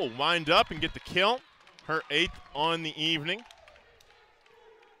 Hall will wind up and get the kill. Her 8th on the evening.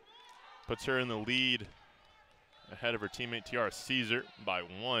 Puts her in the lead ahead of her teammate Tiara Caesar by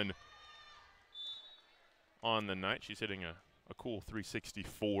 1 on the night. She's hitting a cool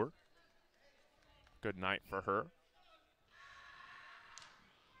 364. Good night for her.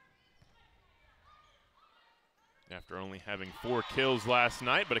 After only having 4 kills last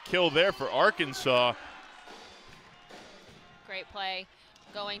night, but a kill there for Arkansas. Great play,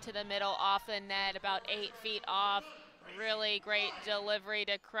 going to the middle off the net, about 8 feet off. Really great delivery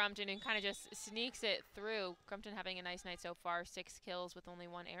to Crumpton, and kind of just sneaks it through. Crumpton having a nice night so far, 6 kills with only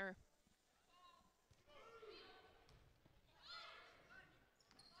 1 error.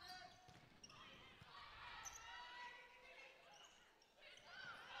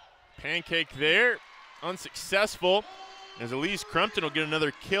 Pancake there, unsuccessful, as Elise Crumpton will get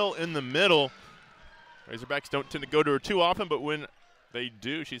another kill in the middle. Razorbacks don't tend to go to her too often, but when they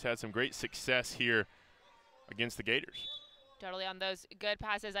do, she's had some great success here against the Gators. Totally on those good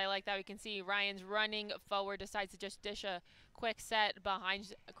passes. I like that. We can see Ryan's running forward, decides to just dish a quick set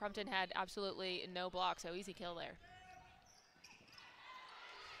behind. Crumpton had absolutely no block, so easy kill there.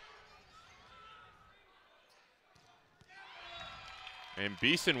 And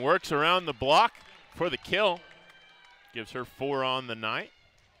Beeson works around the block for the kill. Gives her 4 on the night.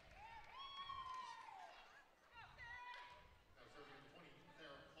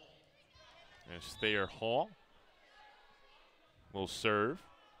 As Thayer Hall will serve.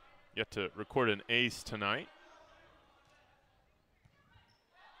 Yet to record an ace tonight.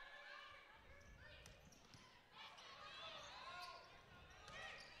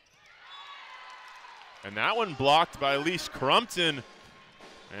 And that one blocked by Elise Crumpton,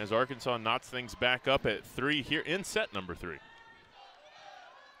 as Arkansas knots things back up at 3 here in set number 3.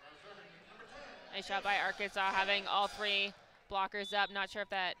 Nice shot by Arkansas, having all 3 blockers up. Not sure if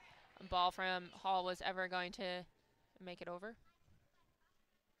that ball from Hall was ever going to make it over.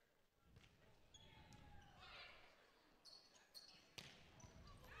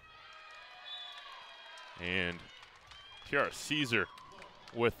 And Tiara Caesar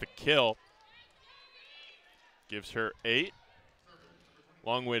with the kill. Gives her 8.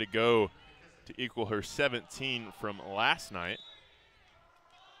 Long way to go to equal her 17 from last night.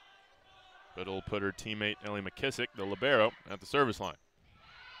 But it'll put her teammate Ellie McKissick, the libero, at the service line.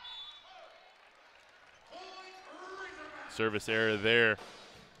 Service error there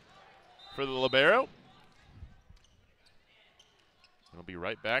for the libero. It'll be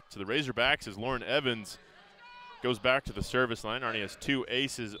right back to the Razorbacks as Lauren Evans goes back to the service line. Already has 2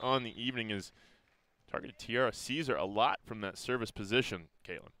 aces on the evening, as targeted Tiara Caesar a lot from that service position,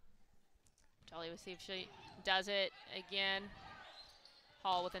 Caitlin. Jolly will see if she does it again.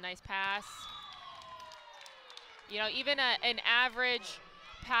 Hall with a nice pass. You know, even an average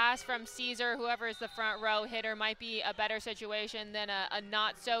pass from Caesar, whoever is the front row hitter, might be a better situation than a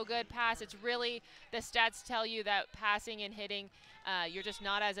not so good pass. It's really, the stats tell you that passing and hitting, you're just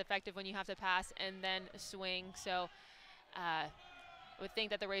not as effective when you have to pass and then swing. So I would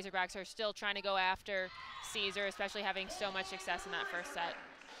think that the Razorbacks are still trying to go after Caesar, especially having so much success in that first set.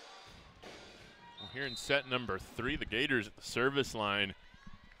 Well, here in set number 3, the Gators at the service line,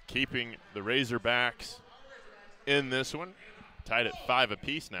 keeping the Razorbacks in this one. Tied at 5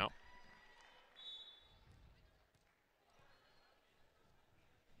 apiece now.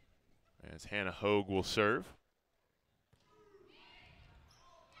 As Hannah Hogue will serve.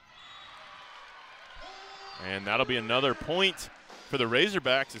 And that'll be another point for the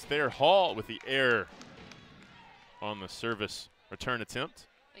Razorbacks, as Thayer Hall with the error on the service return attempt.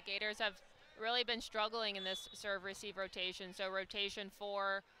 The Gators have really been struggling in this serve-receive rotation. So rotation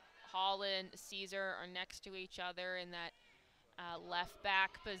 4, Hall and Caesar are next to each other in that left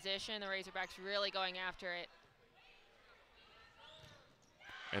back position. The Razorbacks really going after it.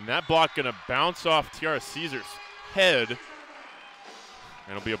 And that block gonna bounce off Tiara Caesar's head. And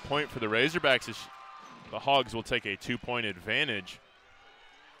it'll be a point for the Razorbacks, as the Hogs will take a 2-point advantage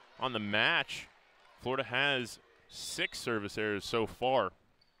on the match. Florida has 6 service errors so far,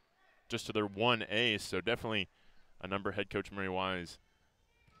 just to their 1 ace, so definitely a number head coach Murray Wise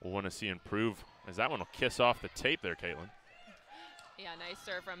will want to see improve, as that one will kiss off the tape there, Caitlin. Yeah, nice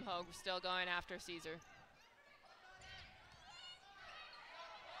serve from Hogue, still going after Caesar.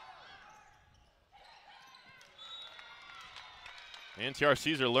 And Tiara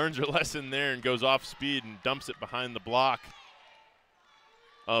Caesar learns her lesson there and goes off speed and dumps it behind the block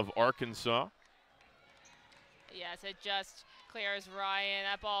of Arkansas. Yes, it just clears Ryan.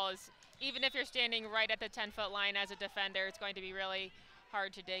 That ball is, even if you're standing right at the 10-foot line as a defender, it's going to be really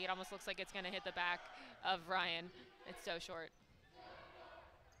hard to dig. It almost looks like it's going to hit the back of Ryan. It's so short.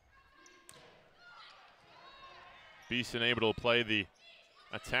 Beeson able to play the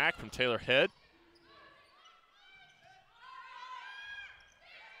attack from Taylor Head.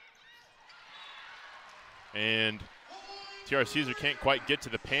 And TR Caesar can't quite get to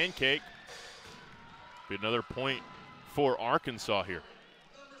the pancake. Be another point for Arkansas here.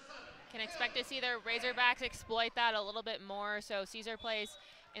 Can expect to see the Razorbacks exploit that a little bit more. So Caesar plays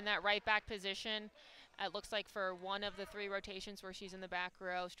in that right back position. It looks like for one of the 3 rotations where she's in the back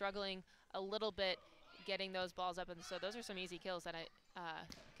row, struggling a little bit getting those balls up. And so those are some easy kills that I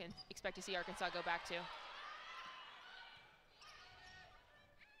can expect to see Arkansas go back to.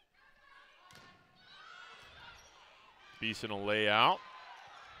 Beeson will lay out.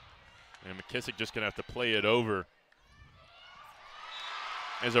 And McKissick just going to have to play it over.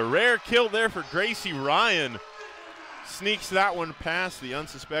 As a rare kill there for Gracie Ryan. Sneaks that one past the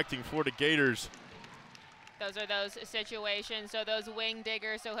unsuspecting Florida Gators. Those are those situations. So those wing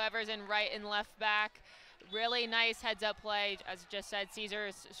diggers, so whoever's in right and left back, really nice heads-up play. As just said, Caesar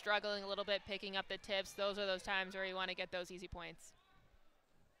is struggling a little bit picking up the tips. Those are those times where you want to get those easy points.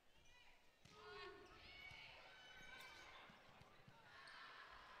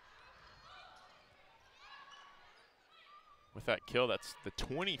 With that kill, that's the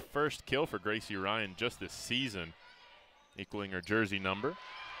 21st kill for Gracie Ryan just this season, equaling her jersey number.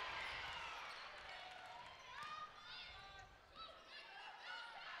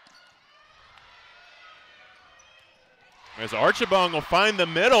 As Archibong will find the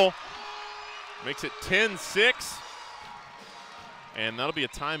middle, makes it 10-6. And that'll be a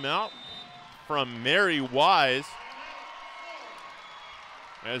timeout from Mary Wise.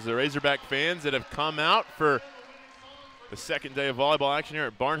 As the Razorback fans that have come out for the second day of volleyball action here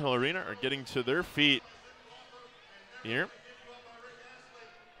at Barnhill Arena are getting to their feet here.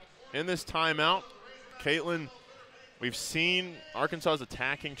 In this timeout, Caitlin, we've seen Arkansas's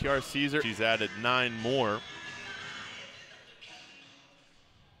attacking TR Caesar. She's added 9 more.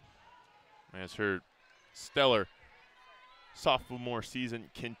 As her stellar sophomore season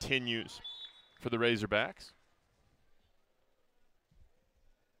continues for the Razorbacks.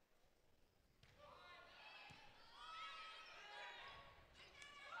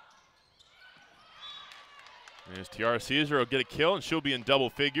 As TR Caesar will get a kill, and she'll be in double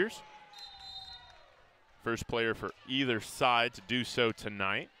figures. First player for either side to do so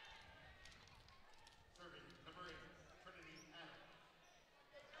tonight.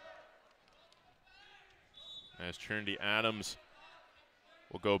 As Trinity Adams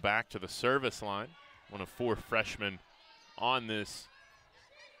will go back to the service line, one of 4 freshmen on this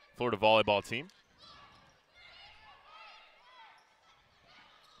Florida volleyball team.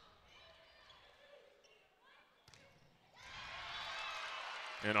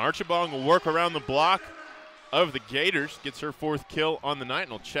 And Archibong will work around the block of the Gators, gets her 4th kill on the night,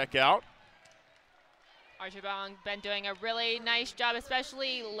 and will check out. Archibong been doing a really nice job,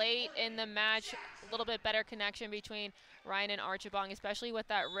 especially late in the match. A little bit better connection between Ryan and Archibong, especially with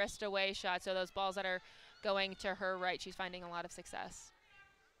that wrist away shot. So those balls that are going to her right, she's finding a lot of success.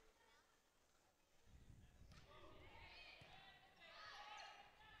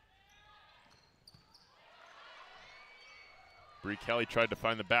 Bree Kelly tried to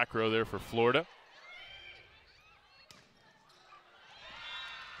find the back row there for Florida.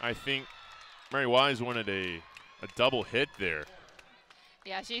 I think Mary Wise wanted a double hit there.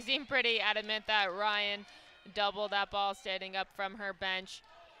 Yeah, she seemed pretty adamant that Ryan doubled that ball standing up from her bench.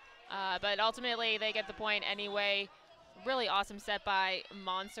 But ultimately, they get the point anyway. Really awesome set by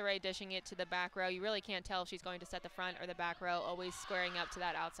Monserrat, dishing it to the back row. You really can't tell if she's going to set the front or the back row, always squaring up to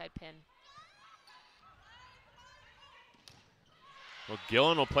that outside pin. Well,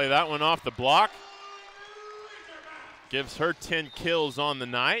 Gillen will play that one off the block. Gives her 10 kills on the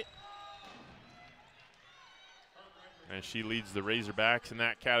night. And she leads the Razorbacks in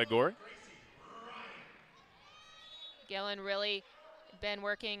that category. Gillen really been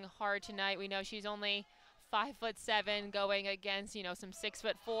working hard tonight. We know she's only 5'7", going against, you know, some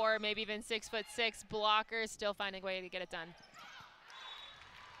 6'4", maybe even 6'6" blockers, still finding a way to get it done.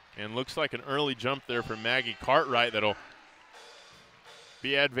 And looks like an early jump there for Maggie Cartwright that'll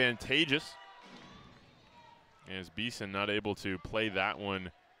be advantageous. As Beeson not able to play that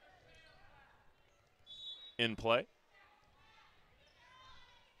one in play.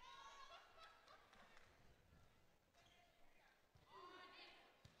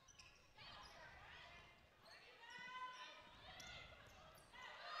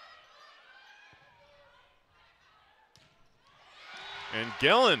 And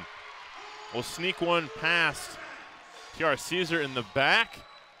Gillen will sneak one past Tiara Caesar in the back.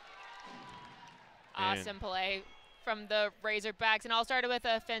 Awesome play from the Razorbacks. And all started with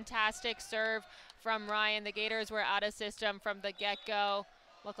a fantastic serve from Ryan. The Gators were out of system from the get-go.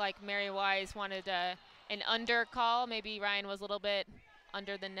 Looked like Mary Wise wanted an under call. Maybe Ryan was a little bit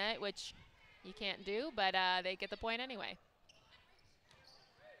under the net, which you can't do, but they get the point anyway.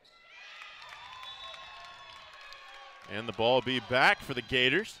 And the ball will be back for the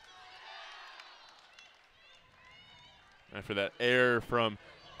Gators. After that error from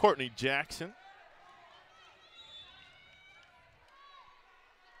Courtney Jackson.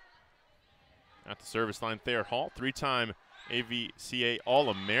 At the service line, Thayer Hall, three-time AVCA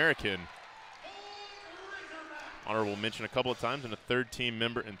All-American. Honorable mention a couple of times and a third-team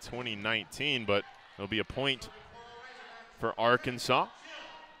member in 2019, but it'll be a point for Arkansas.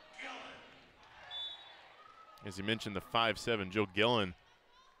 As you mentioned, the 5'7" Jill Gillen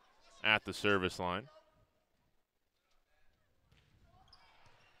at the service line.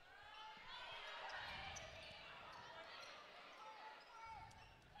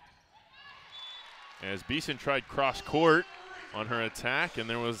 As Beeson tried cross court on her attack, and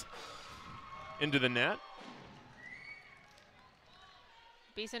there was into the net.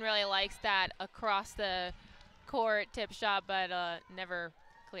 Beeson really likes that across the court tip shot, but never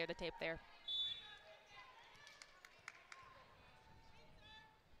cleared the tape there.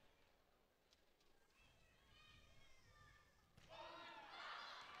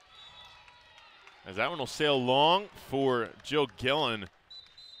 As that one will sail long for Jill Gillen.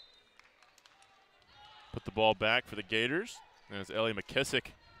 Put the ball back for the Gators. As Ellie McKissick,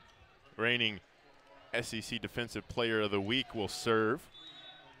 reigning SEC Defensive Player of the Week, will serve.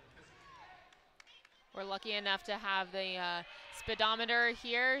 We're lucky enough to have the speedometer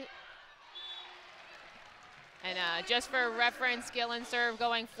here. And just for reference, Gillen serve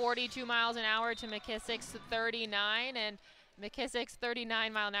going 42 miles an hour to McKissick's 39. And McKissick's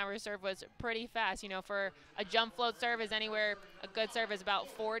 39-mile-an-hour serve was pretty fast. You know, for a jump float serve is anywhere, a good serve is about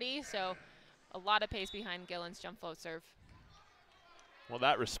 40. So a lot of pace behind Gillen's jump float serve. Well,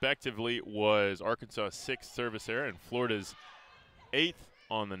 that respectively was Arkansas' 6th service error and Florida's 8th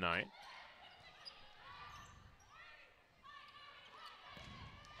on the night.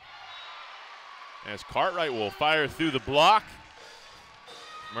 As Cartwright will fire through the block.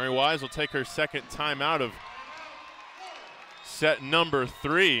 Mary Wise will take her second timeout of set number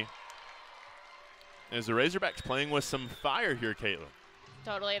 3. As the Razorbacks playing with some fire here, Caitlin.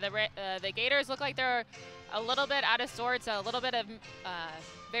 Totally. The Gators look like they're a little bit out of sorts, a little bit of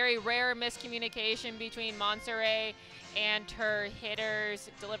very rare miscommunication between Monserrat and her hitters,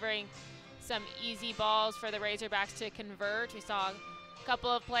 delivering some easy balls for the Razorbacks to convert. We saw a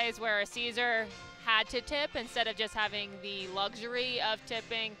couple of plays where Caesar had to tip instead of just having the luxury of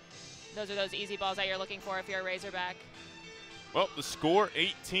tipping. Those are those easy balls that you're looking for if you're a Razorback. Well, the score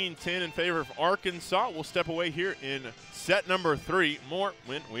 18-10 in favor of Arkansas. We'll step away here in set number 3. More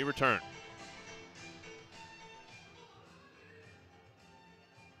when we return.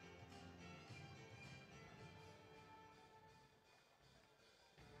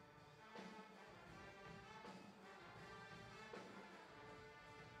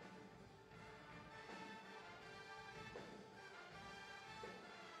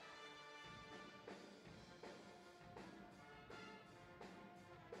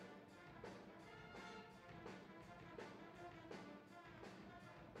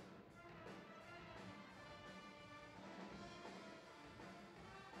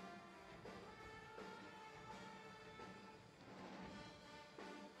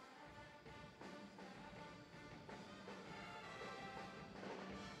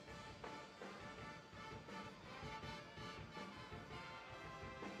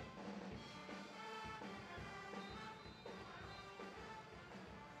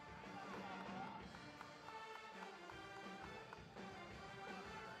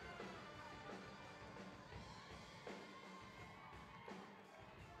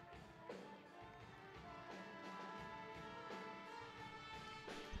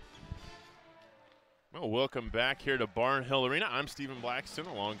 Well, welcome back here to Barnhill Arena. I'm Stephen Blackston.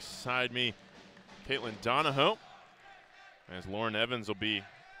 Alongside me, Caitlin Donahoe. As Lauren Evans will be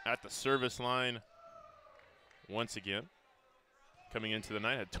at the service line once again. Coming into the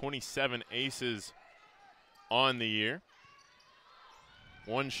night, had 27 aces on the year.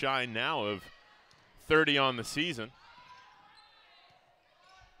 One shy now of 30 on the season.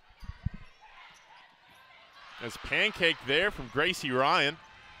 As pancake there from Gracie Ryan.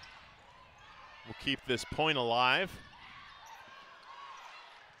 We'll keep this point alive.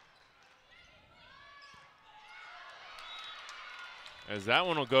 as that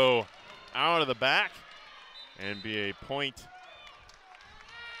one will go out of the back and be a point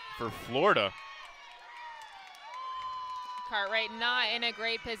for Florida. Cartwright not in a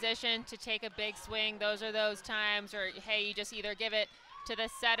great position to take a big swing. Those are those times where, hey, you just either give it to the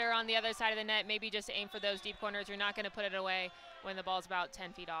setter on the other side of the net, maybe just aim for those deep corners. You're not going to put it away when the ball's about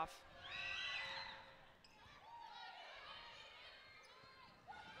 10 feet off.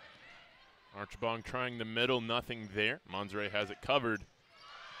 Archibong trying the middle, nothing there. Monterey has it covered.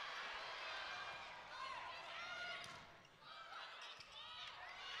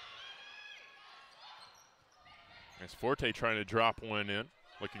 As Forte trying to drop one in,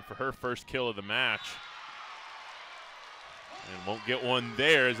 looking for her first kill of the match. And won't get one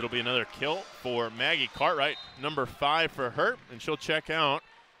there, as it'll be another kill for Maggie Cartwright, number 5 for her, and she'll check out.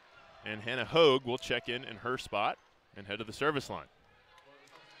 And Hannah Hogue will check in her spot and head to the service line.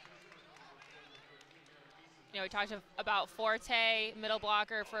 You know, we talked about Forte, middle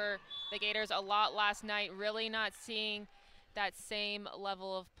blocker for the Gators a lot last night. Really not seeing that same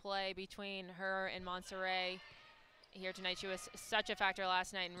level of play between her and Monterey here tonight. She was such a factor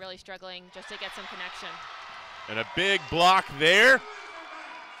last night and really struggling just to get some connection. And a big block there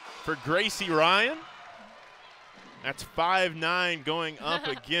for Gracie Ryan. That's 5'9" going up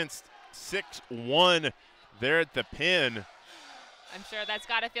against 6'1" there at the pin. I'm sure that's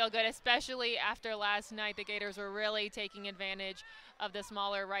got to feel good, especially after last night. The Gators were really taking advantage of the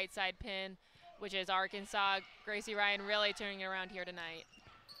smaller right side pin, which is Arkansas. Gracie Ryan really turning it around here tonight.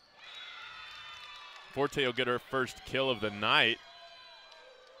 Forte will get her first kill of the night.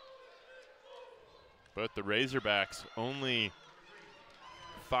 But the Razorbacks only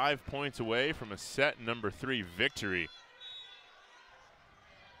 5 points away from a set number 3 victory.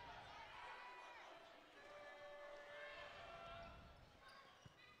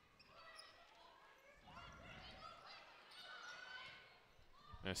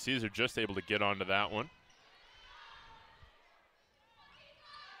 Now Caesar just able to get onto that one.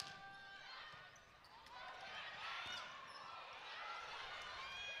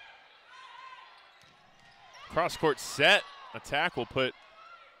 Cross-court set. Attack will put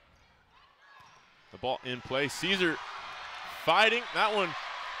the ball in play. Caesar fighting. That one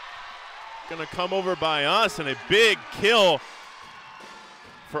going to come over by us, and a big kill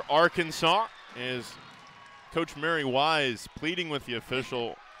for Arkansas is Coach Mary Wise pleading with the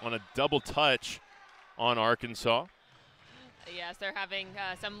official on a double touch on Arkansas. Yes, they're having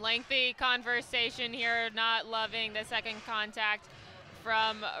some lengthy conversation here, not loving the second contact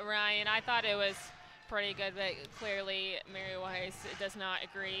from Ryan. I thought it was pretty good, but clearly Mary Wise does not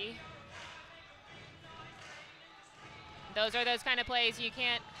agree. Those are those kind of plays you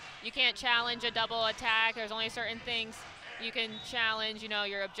can't challenge a double attack. There's only certain things you can challenge, you know,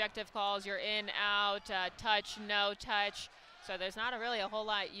 your objective calls, your in, out, touch, no touch. So there's not really a whole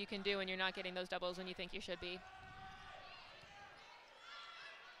lot you can do when you're not getting those doubles when you think you should be.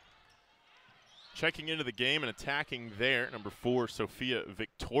 Checking into the game and attacking there, number 4, Sophia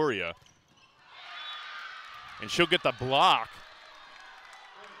Victoria. And she'll get the block.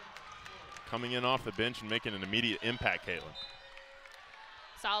 Coming in off the bench and making an immediate impact, Caitlin.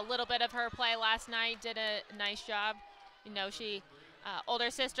 Saw a little bit of her play last night, did a nice job. You know, she,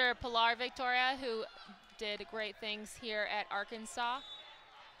 older sister Pilar Victoria, who did great things here at Arkansas.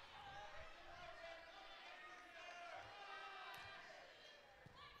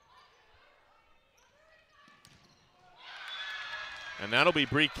 And that'll be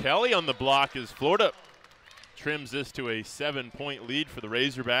Bree Kelly on the block as Florida trims this to a 7-point lead for the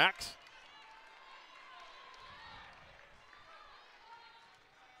Razorbacks.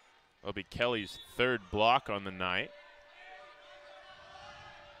 That'll be Kelly's 3rd block on the night.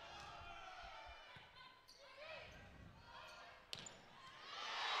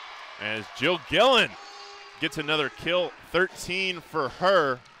 As Jill Gillen gets another kill, 13 for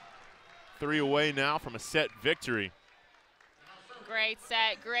her. 3 away now from a set victory. Great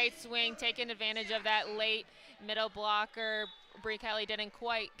set, great swing, taking advantage of that late middle blocker. Bree Kelly didn't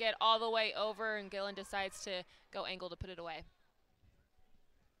quite get all the way over, and Gillen decides to go angle to put it away.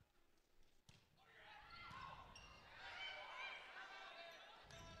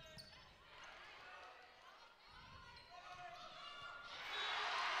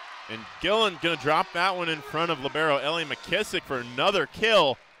 And Gillen going to drop that one in front of libero Ellie McKissick for another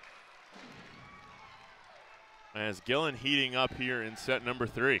kill. As Gillen heating up here in set number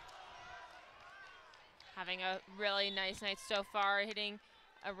 3. Having a really nice night so far, hitting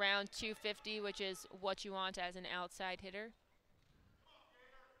around 250, which is what you want as an outside hitter.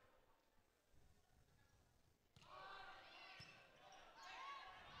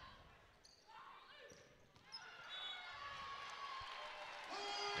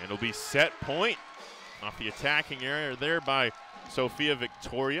 It'll be set point off the attacking area there by Sophia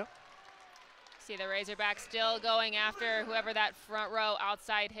Victoria. See the Razorbacks still going after whoever that front row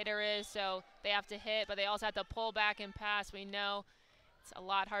outside hitter is, so they have to hit, but they also have to pull back and pass. We know it's a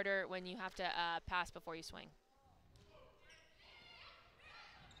lot harder when you have to pass before you swing.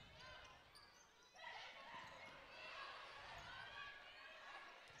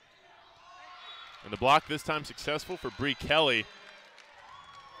 And the block this time successful for Bree Kelly.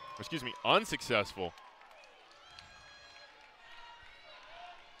 Excuse me, unsuccessful.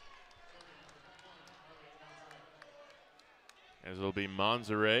 As it'll be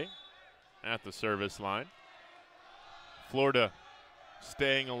Monserrat at the service line. Florida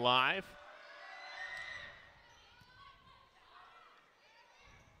staying alive.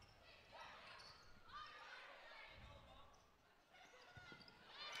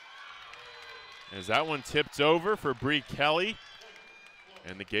 As that one tipped over for Bree Kelly.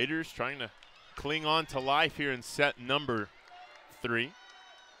 And the Gators trying to cling on to life here in set number 3.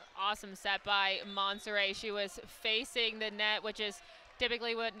 Awesome set by Monserrat. She was facing the net, which is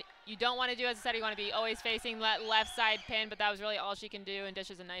typically what you don't want to do as a setter. You want to be always facing that left side pin, but that was really all she can do, and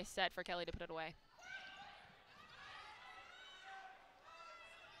dishes a nice set for Kelly to put it away.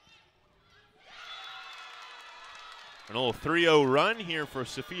 An old 3-0 run here for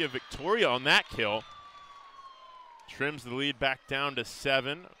Sophia Victoria on that kill. Trims the lead back down to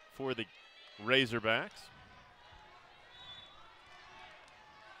 7 for the Razorbacks.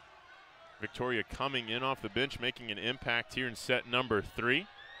 Victoria coming in off the bench, making an impact here in set number 3.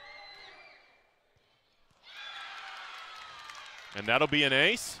 And that'll be an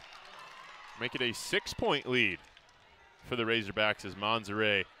ace. Make it a 6-point lead for the Razorbacks as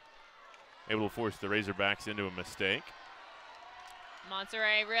Monserrat able to force the Razorbacks into a mistake.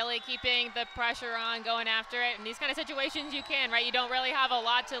 Monserrat really keeping the pressure on, going after it. In these kind of situations you can, right? You don't really have a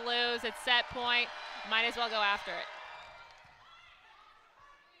lot to lose. It's set point. Might as well go after it.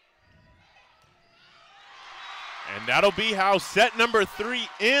 And that'll be how set number 3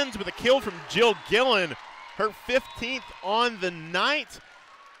 ends with a kill from Jill Gillen, her 15th on the night.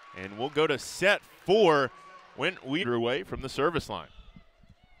 And we'll go to set 4 when we're away from the service line.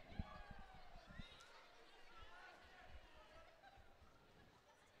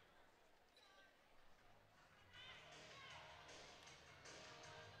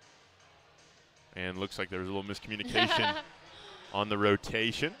 And looks like there's a little miscommunication on the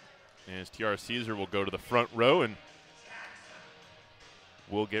rotation. As Tiara Caesar will go to the front row and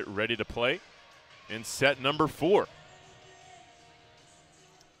we'll get ready to play in set number 4.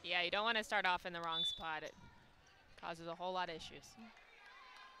 Yeah, you don't want to start off in the wrong spot. It causes a whole lot of issues.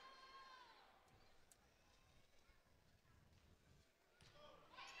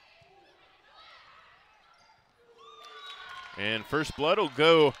 And first blood will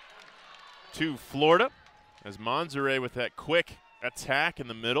go to Florida as Monserrat with that quick attack in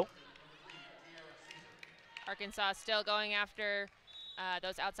the middle. Arkansas still going after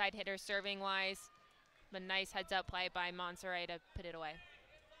those outside hitters serving-wise, but nice heads-up play by Monserrat to put it away.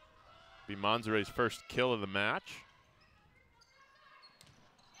 Be Monserrat's first kill of the match.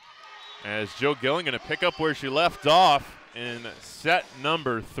 As Jill Gillen going to pick up where she left off in set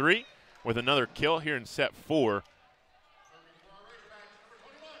number 3 with another kill here in set 4.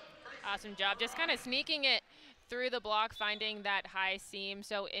 Awesome job, just kind of sneaking it through the block, finding that high seam,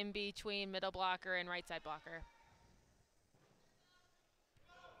 so in between middle blocker and right side blocker.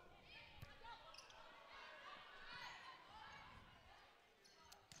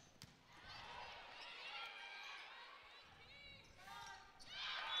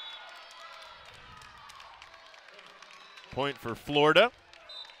 Point for Florida.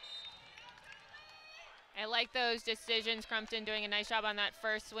 I like those decisions. Crumpton doing a nice job on that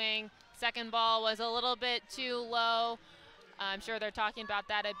first swing. Second ball was a little bit too low. I'm sure they're talking about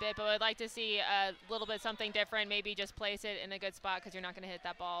that a bit, but I'd like to see a little bit something different. Maybe just place it in a good spot because you're not going to hit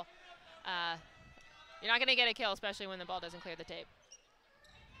that ball. You're not going to get a kill, especially when the ball doesn't clear the tape.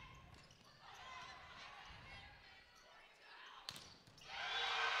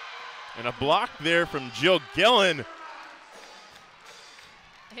 And a block there from Jill Gillen.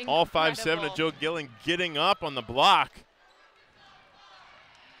 Incredible. All 5'7" of Jill Gillen getting up on the block.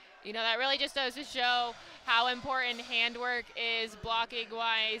 You know, that really just goes to show how important handwork is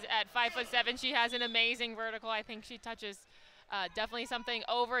blocking-wise. At 5'7", she has an amazing vertical. I think she touches definitely something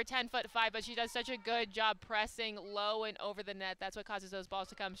over 10'5", but she does such a good job pressing low and over the net. That's what causes those balls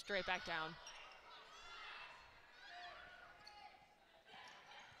to come straight back down.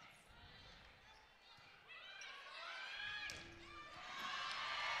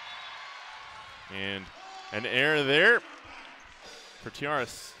 And an error there for Tiara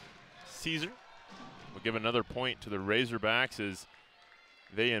Caesar. We'll give another point to the Razorbacks as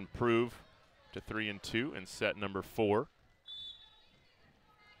they improve to 3-2 in set number 4.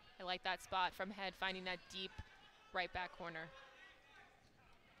 I like that spot from Head, finding that deep right back corner.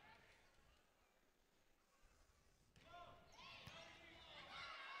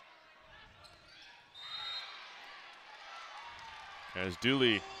 As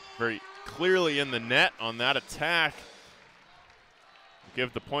Dooley very clearly in the net on that attack.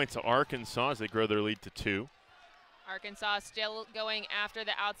 Give the point to Arkansas as they grow their lead to 2. Arkansas still going after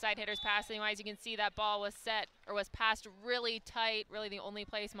the outside hitters passing wise. You can see that ball was set or was passed really tight. Really the only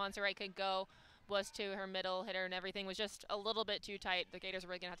place Montserrat could go was to her middle hitter, and everything was just a little bit too tight. The Gators are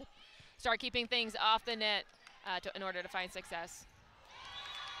really going to have to start keeping things off the net in order to find success.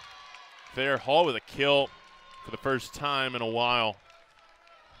 Thayer Hall with a kill for the first time in a while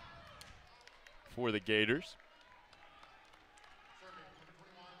for the Gators.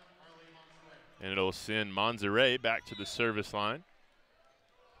 And it'll send Montserrat back to the service line.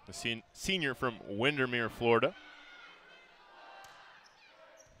 The senior from Windermere, Florida.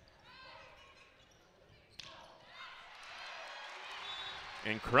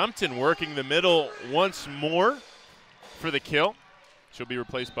 And Crumpton working the middle once more for the kill. She'll be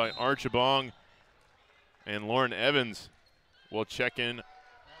replaced by Archibong, and Lauren Evans will check in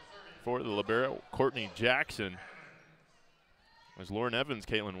for the libero, Courtney Jackson. As Lauren Evans,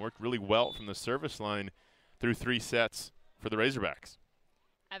 Caitlin, worked really well from the service line through 3 sets for the Razorbacks.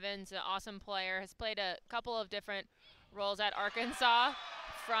 Evans, an awesome player, has played a couple of different roles at Arkansas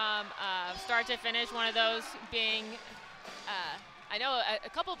from start to finish, one of those being I know a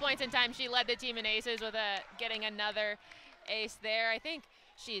couple points in time she led the team in aces with getting another ace there. I think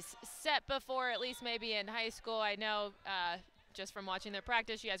she's set before, at least maybe in high school. I know just from watching their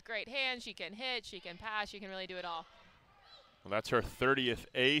practice, she has great hands. She can hit, she can pass, she can really do it all. Well, that's her 30th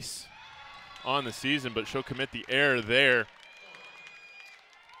ace on the season, but she'll commit the error there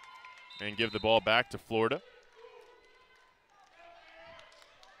and give the ball back to Florida.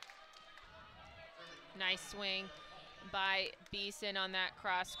 Nice swing by Beeson on that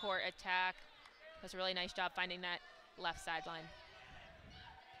cross-court attack. Does a really nice job finding that left sideline.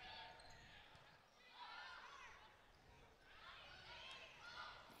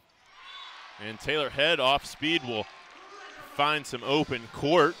 And Taylor Head off speed will find some open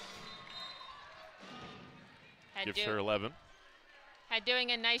court. Gives her 11. Head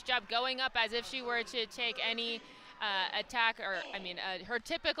doing a nice job going up as if she were to take any attack, or I mean her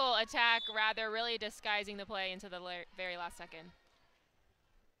typical attack, rather, really disguising the play into the very last second.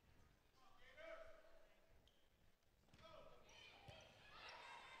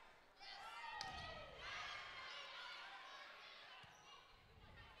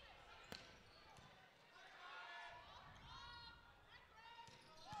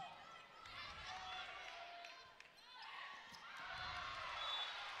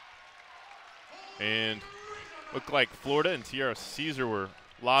 And looked like Florida and Tiara Caesar were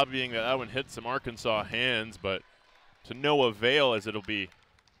lobbying that one hit some Arkansas hands, but to no avail, as it'll be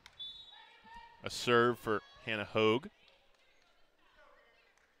a serve for Hannah Hogue.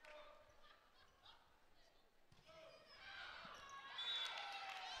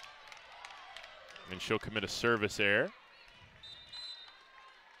 And she'll commit a service error.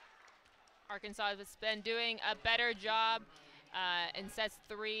 Arkansas has been doing a better job in sets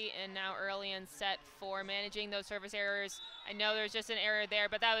 3 and now early in set 4, managing those service errors. I know there's just an error there,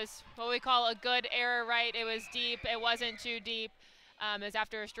 but that was what we call a good error, right? It was deep. It wasn't too deep. It was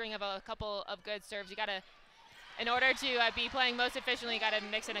after a string of a couple of good serves. You got to, in order to be playing most efficiently, you got to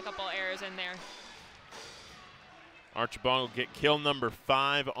mix in a couple errors in there. Archibong will get kill number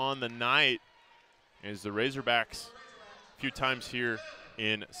 5 on the night as the Razorbacks a few times here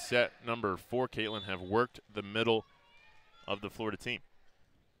in set number 4, Caitlin, have worked the middle of the Florida team.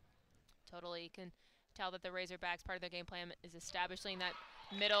 Totally, you can tell that the Razorbacks, part of their game plan is establishing that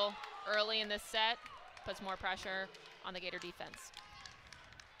middle early in the set, puts more pressure on the Gator defense.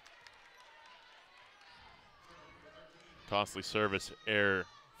 Costly service error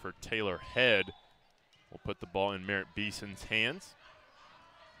for Taylor Head will put the ball in Merritt Beeson's hands.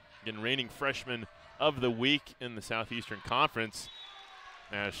 Again, reigning freshman of the week in the Southeastern Conference.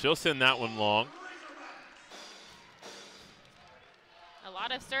 She'll send that one long. A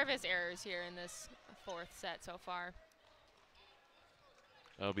lot of service errors here in this 4th set so far.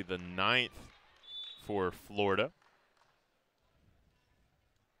 That'll be the 9th for Florida.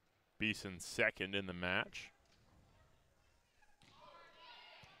 Beeson 2nd in the match.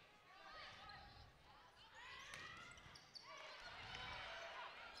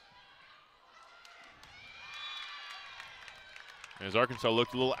 As Arkansas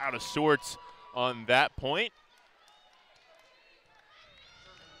looked a little out of sorts on that point.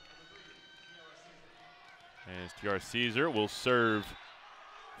 As T.R. Caesar will serve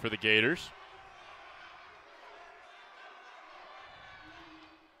for the Gators.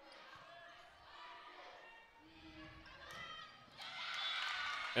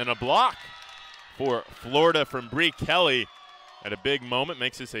 And a block for Florida from Bree Kelly at a big moment.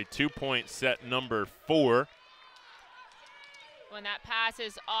 Makes this a 2-point set number 4. When that pass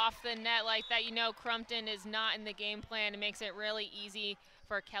is off the net like that, you know Crumpton is not in the game plan. It makes it really easy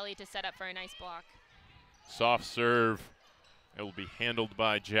for Kelly to set up for a nice block. Soft serve. It will be handled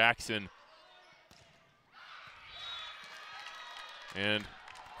by Jackson. And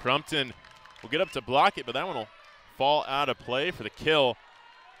Crumpton will get up to block it, but that one will fall out of play for the kill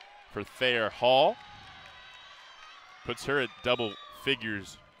for Thayer Hall. Puts her at double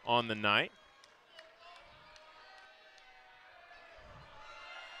figures on the night.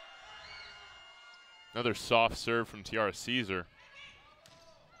 Another soft serve from Tiara Caesar.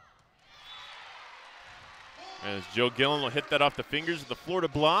 As Jill Gillen will hit that off the fingers of the Florida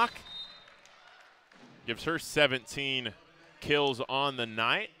block. Gives her 17 kills on the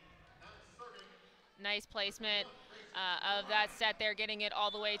night. Nice placement of that set there, getting it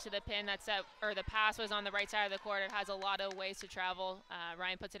all the way to the pin. That set, or the pass was on the right side of the court. It has a lot of ways to travel.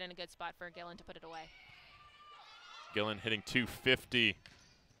 Ryan puts it in a good spot for Gillen to put it away. Gillen hitting 250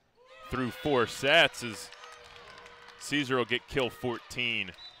 through 4 sets as Caesar will get kill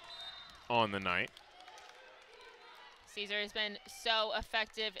 14 on the night. Caesar has been so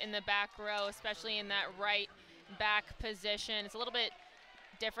effective in the back row, especially in that right back position. It's a little bit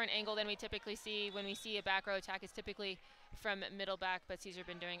different angle than we typically see. When we see a back row attack, it's typically from middle back, but Caesar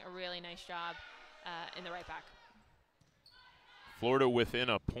been doing a really nice job in the right back. Florida within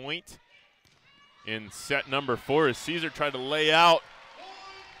a point in set number 4 as Caesar tried to lay out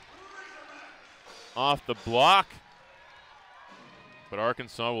off the block, but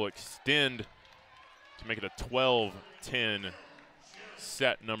Arkansas will extend to make it a 12-10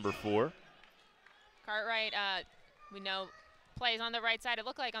 set number 4. Cartwright, we know, plays on the right side. It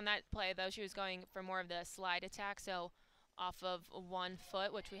looked like on that play, though, she was going for more of the slide attack, so off of 1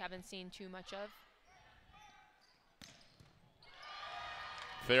 foot, which we haven't seen too much of.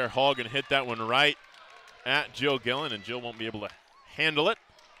 Thayer Hall gonna hit that one right at Jill Gillen, and Jill won't be able to handle it.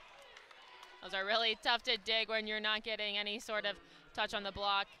 Those are really tough to dig when you're not getting any sort of touch on the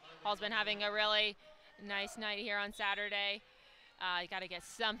block. Hall's been having a really nice night here on Saturday. You got to get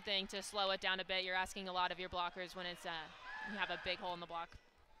something to slow it down a bit. You're asking a lot of your blockers when it's you have a big hole in the block.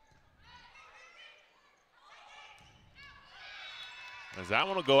 As that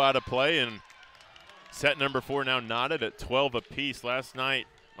one will go out of play, and set number 4 now knotted at 12 apiece. Last night,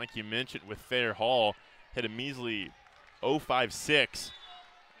 like you mentioned, with Thayer Hall, hit a measly 0.56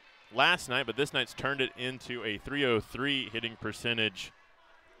 last night, but this night's turned it into a .303 hitting percentage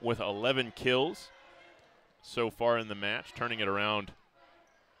with 11 kills so far in the match, turning it around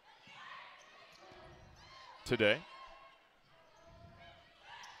today.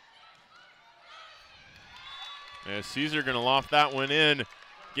 As Caesar going to loft that one in,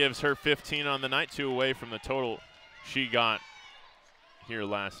 gives her 15 on the night, 2 away from the total she got here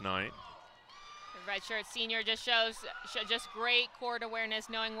last night. The redshirt senior just shows just great court awareness,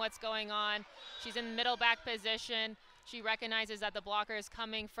 knowing what's going on. She's in the middle back position. She recognizes that the blocker is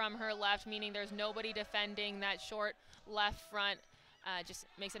coming from her left, meaning there's nobody defending that short left front. Just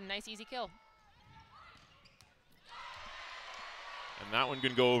makes it a nice, easy kill. And that one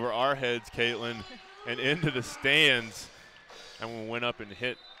going to go over our heads, Caitlin, and into the stands. And we went up and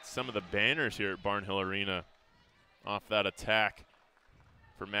hit some of the banners here at Barnhill Arena off that attack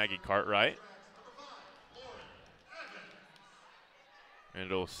for Maggie Cartwright. And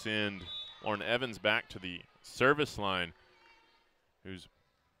it'll send Lauren Evans back to the service line, who's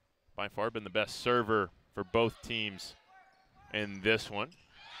by far been the best server for both teams in this one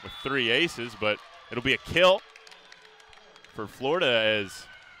with 3 aces, but it'll be a kill for Florida as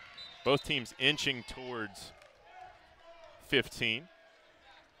both teams inching towards 15.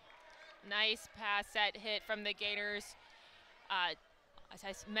 Nice pass set hit from the Gators. As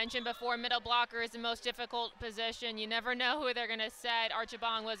I mentioned before, middle blocker is the most difficult position. You never know who they're going to set.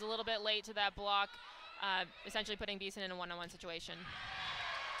 Archibong was a little bit late to that block, essentially putting Beeson in a one-on-one situation.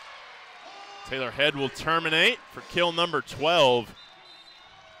 Taylor Head will terminate for kill number 12.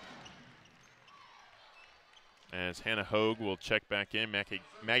 As Hannah Hogue will check back in,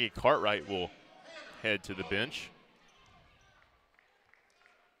 Maggie Cartwright will head to the bench.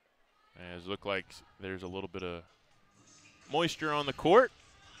 As look like there's a little bit of moisture on the court.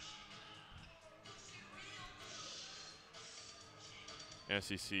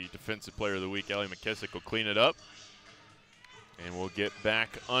 SEC Defensive Player of the Week, Ellie McKissick, will clean it up. And we'll get back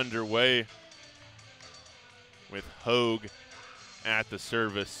underway with Hogue at the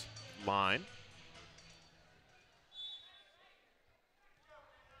service line.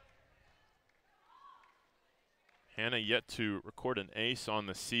 Hannah yet to record an ace on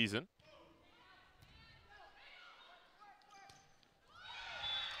the season.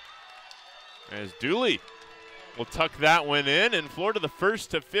 As Dooley will tuck that one in, and Florida the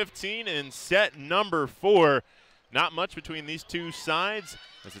first to 15 in set number 4. Not much between these two sides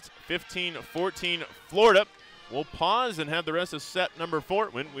as it's 15-14 Florida. We'll pause and have the rest of set number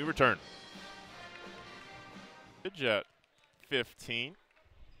 4 when we return. Bridge at 15.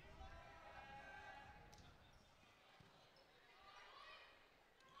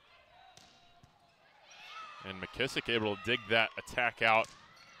 And McKissick able to dig that attack out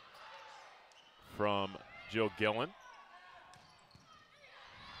from Jill Gillen.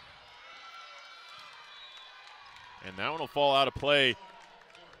 And that one will fall out of play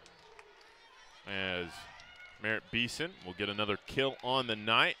as Merritt Beeson will get another kill on the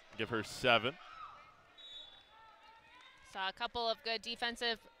night, give her 7. Saw a couple of good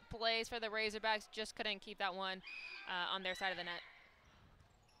defensive plays for the Razorbacks, just couldn't keep that one on their side of the net.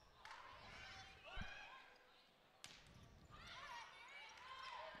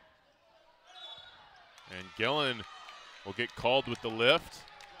 And Gillen will get called with the lift.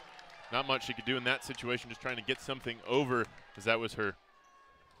 Not much she could do in that situation, just trying to get something over, as that was her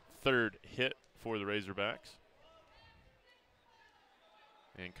 3rd hit for the Razorbacks.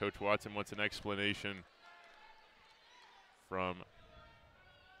 And Coach Watson wants an explanation from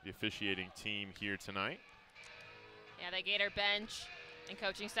the officiating team here tonight. Yeah, the Gator bench and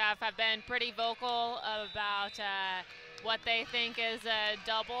coaching staff have been pretty vocal about what they think is a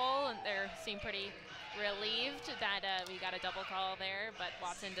double, and they seem pretty relieved that we got a double call there, but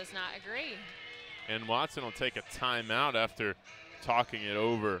Watson does not agree. And Watson will take a timeout after talking it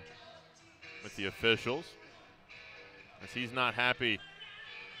over with the officials, as he's not happy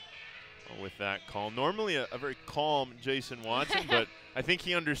with that call. Normally a very calm Jason Watson, but I think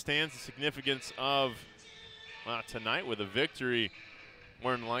he understands the significance of tonight with a victory.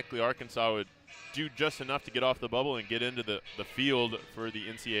 More than likely Arkansas would do just enough to get off the bubble and get into the field for the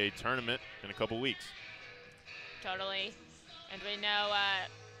NCAA tournament in a couple weeks. Totally. And we know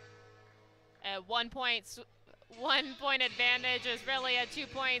a 1 point advantage is really a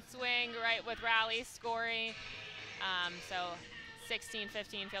 2-point swing, right, with rallies scoring. So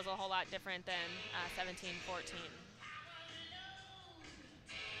 16-15 feels a whole lot different than 17-14.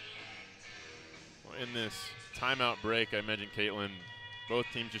 Well, in this timeout break, I mentioned, Caitlin, both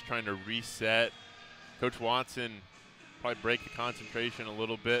teams just trying to reset. Coach Watson probably break the concentration a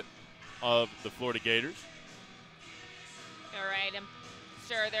little bit of the Florida Gators. All right, I'm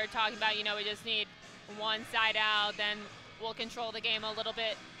sure they're talking about, we just need one side out, then we'll control the game a little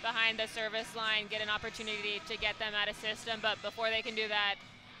bit behind the service line, get an opportunity to get them out of system. But before they can do that,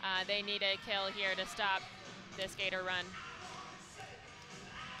 they need a kill here to stop this Gator run.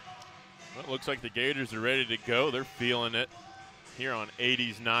 Well, it looks like the Gators are ready to go. They're feeling it here on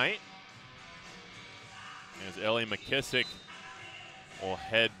 80s night, as Ellie McKissick will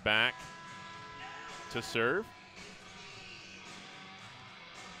head back to serve.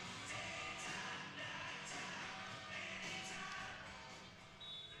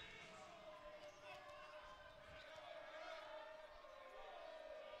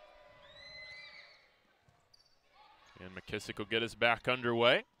 And McKissick will get us back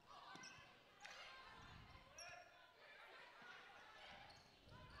underway.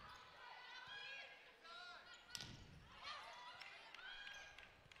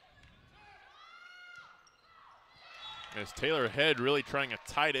 As Taylor Head really trying a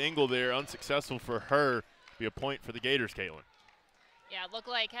tight angle there, unsuccessful for her. Be a point for the Gators, Caitlin. Yeah, it looked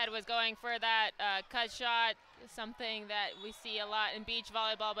like Head was going for that cut shot, something that we see a lot in beach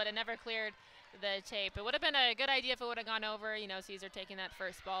volleyball, but it never cleared the tape. It would have been a good idea if it would have gone over. Caesar taking that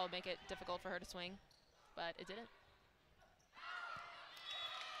first ball would make it difficult for her to swing, but it didn't.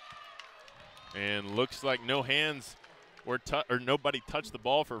 And looks like no hands or nobody touched the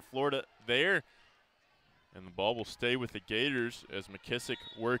ball for Florida there. And the ball will stay with the Gators as McKissick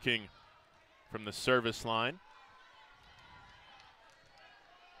working from the service line.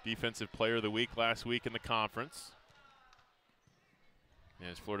 Defensive Player of the Week last week in the conference.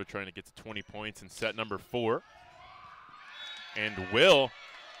 As Florida trying to get to 20 points in set number 4. And Will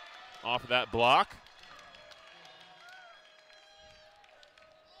off of that block.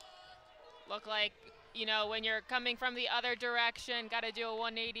 Look like you know, when you're coming from the other direction, got to do a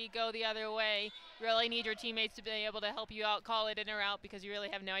 180, go the other way. You really need your teammates to be able to help you out, call it in or out, because you really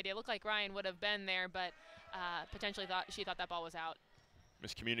have no idea. It looked like Ryan would have been there, but potentially she thought that ball was out.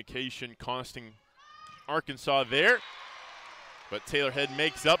 Miscommunication costing Arkansas there, but Taylor Head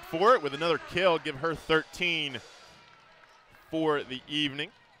makes up for it with another kill, give her 13 for the evening.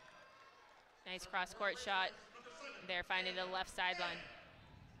 Nice cross-court shot there, finding the left sideline.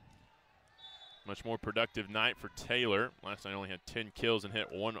 Much more productive night for Taylor. Last night only had 10 kills and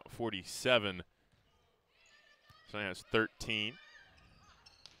hit 147. So now has 13.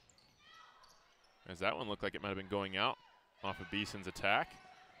 As that one looked like it might have been going out off of Beeson's attack.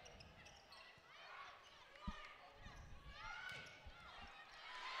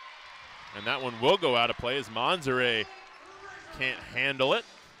 And that one will go out of play as Monzere can't handle it.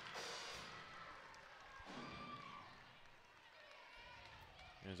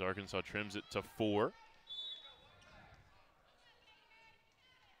 As Arkansas trims it to 4.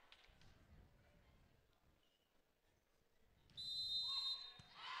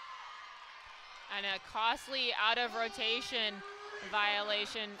 And a costly out of rotation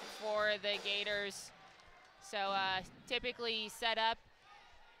violation for the Gators. So typically set up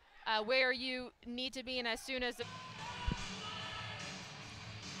where you need to be, and as soon as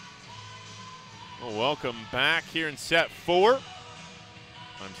Well, welcome back here in set 4.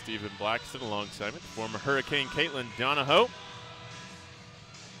 I'm Stephen Blackston alongside with former Hurricane Caitlin Donahoe.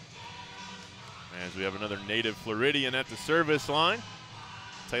 As we have another native Floridian at the service line.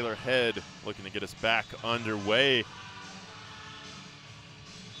 Taylor Head looking to get us back underway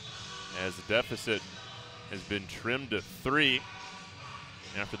as the deficit has been trimmed to 3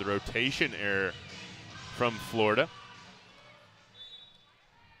 after the rotation error from Florida.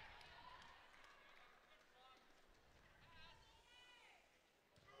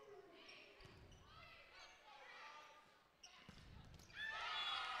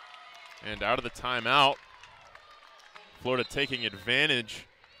 And out of the timeout, Florida taking advantage.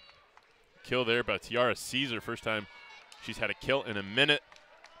 Kill there by Tiara Caesar. First time she's had a kill in a minute.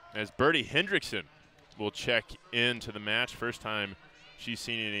 As Birdie Hendrickson will check into the match. First time she's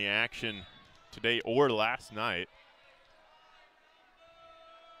seen any action today or last night.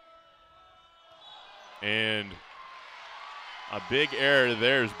 And a big error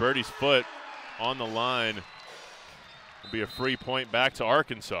there as Birdie's foot on the line. Will be a free point back to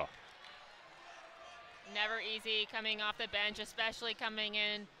Arkansas. never easy coming off the bench, especially coming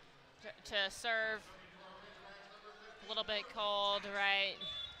in to serve. A little bit cold, right?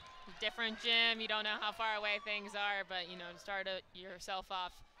 Different gym, you don't know how far away things are, but you know, to start yourself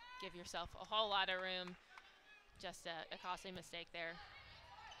off, give yourself a whole lot of room. Just a costly mistake there.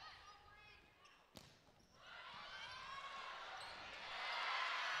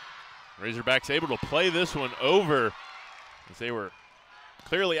 Razorbacks able to play this one over as they were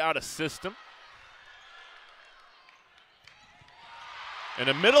clearly out of system. And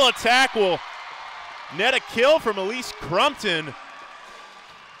a middle attack will net a kill from Elise Crumpton.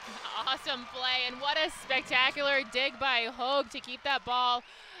 Awesome play, and what a spectacular dig by Hogue to keep that ball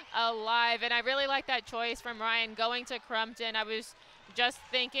alive. And I really like that choice from Ryan going to Crumpton. I was just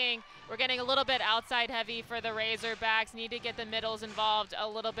thinking we're getting a little bit outside heavy for the Razorbacks. Need to get the middles involved a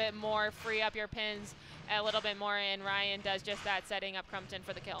little bit more, free up your pins a little bit more, and Ryan does just that, setting up Crumpton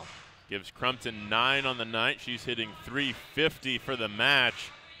for the kill. Gives Crumpton 9 on the night. She's hitting .350 for the match.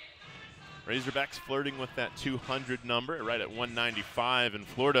 Razorbacks flirting with that 200 number, right at 195, and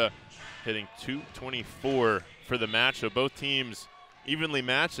Florida hitting .224 for the match. So both teams evenly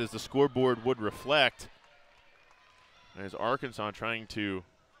matched, as the scoreboard would reflect. As Arkansas trying to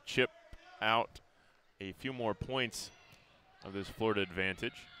chip out a few more points of this Florida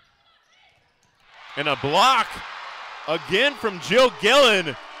advantage. And a block again from Jill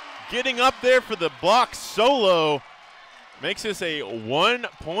Gillen, getting up there for the block solo. Makes this a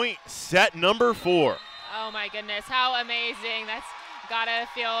 1-point set number 4. Oh my goodness, how amazing. That's gotta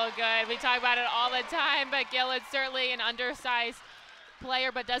feel good. We talk about it all the time, but Gillen's certainly an undersized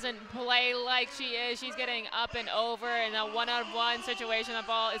player, but doesn't play like she is. She's getting up and over in a one-on-one situation. The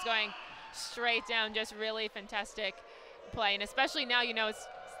ball is going straight down. Just really fantastic play, and especially now, you know, it's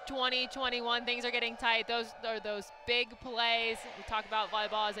 2021, things are getting tight. Those are those big plays. We talk about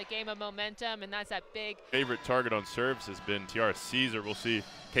volleyball as a game of momentum, and that's that big. Favorite target on serves has been Tiara Caesar. We'll see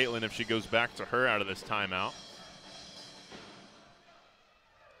Caitlin if she goes back to her out of this timeout.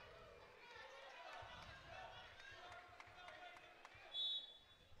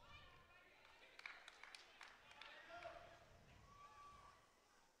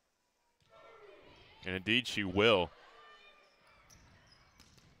 And indeed she will.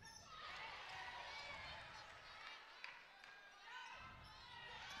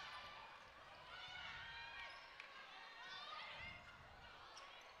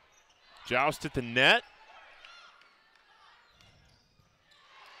 Joust at the net.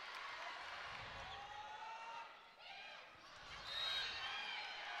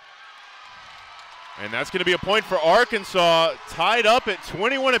 And that's going to be a point for Arkansas, tied up at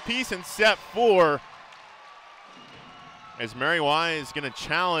 21 apiece in set 4. As Mary Wise is going to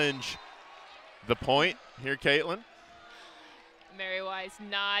challenge the point here, Caitlin. Mary Wise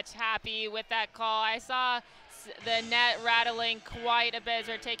not happy with that call. I saw the net rattling quite a bit as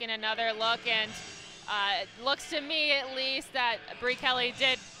they're taking another look, and it looks to me at least that Bree Kelly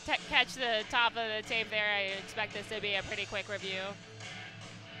did catch the top of the tape there. I expect this to be a pretty quick review.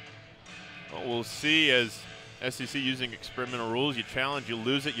 Well, we'll see as SEC using experimental rules. You challenge, you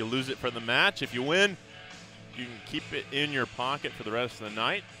lose it for the match. If you win, you can keep it in your pocket for the rest of the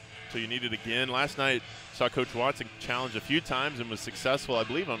night until you need it again. Last night, saw Coach Watson challenge a few times and was successful, I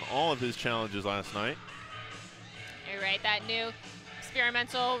believe, on all of his challenges last night. You're right, that new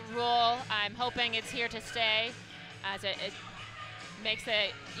experimental rule, I'm hoping it's here to stay, as it makes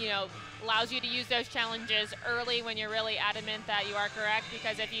it, allows you to use those challenges early when you're really adamant that you are correct,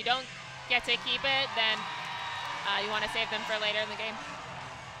 because if you don't get to keep it, then you want to save them for later in the game.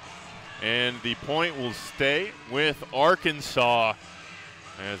 And the point will stay with Arkansas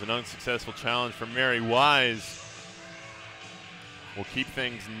as an unsuccessful challenge from Mary Wise will keep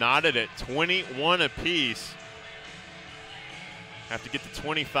things knotted at 21 apiece. Have to get to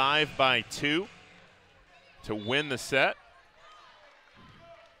 25 by 2 to win the set.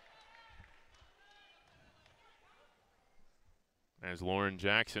 As Lauren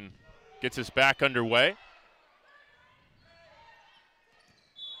Jackson gets us back underway.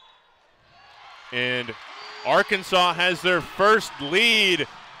 And Arkansas has their first lead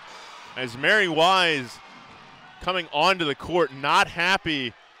as Mary Wise coming onto the court, not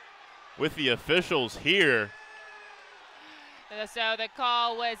happy with the officials here. So the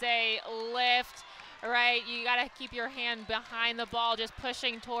call was a lift, right? You got to keep your hand behind the ball, just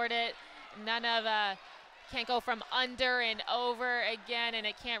pushing toward it. Can't go from under and over again, and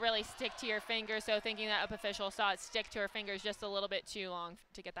it can't really stick to your fingers. So thinking that up official saw it stick to her fingers just a little bit too long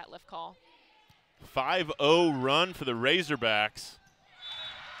to get that lift call. 5-0 run for the Razorbacks.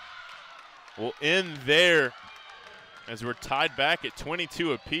 We'll end there as we're tied back at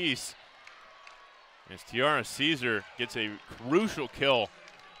 22 apiece. As Tiara Caesar gets a crucial kill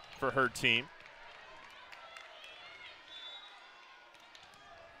for her team.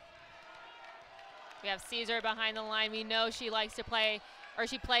 We have Caesar behind the line. We know she likes to play, or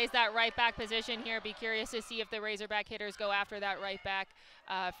she plays that right back position here. Be curious to see if the Razorback hitters go after that right back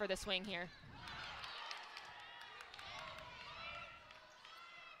for the swing here.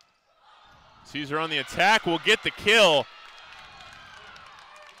 Caesar on the attack will get the kill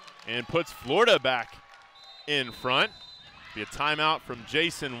and puts Florida back in front. Be a timeout from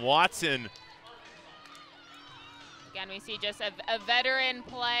Jason Watson. Again, we see just a veteran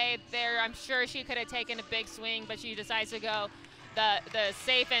play there. I'm sure she could have taken a big swing, but she decides to go the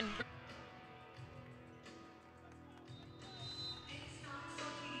safe and.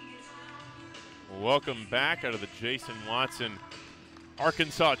 Welcome back out of the Jason Watson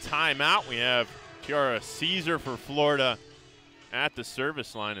Arkansas timeout. We have Tiara Caesar for Florida at the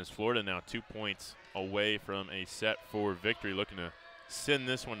service line, as Florida now 2 points away from a set 4 victory, looking to send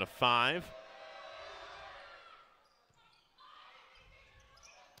this one to 5.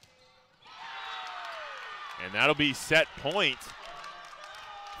 And that'll be set point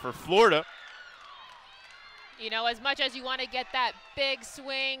for Florida. As much as you want to get that big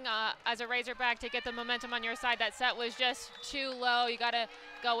swing as a Razorback to get the momentum on your side, that set was just too low. You got to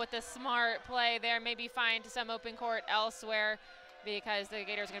go with the smart play there, maybe find some open court elsewhere, because the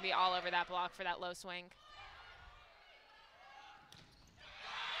Gators are going to be all over that block for that low swing.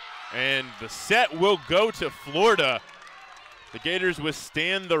 And the set will go to Florida. The Gators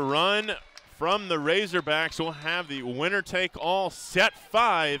withstand the run from the Razorbacks. We'll have the winner take all set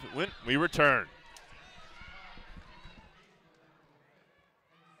 5 when we return.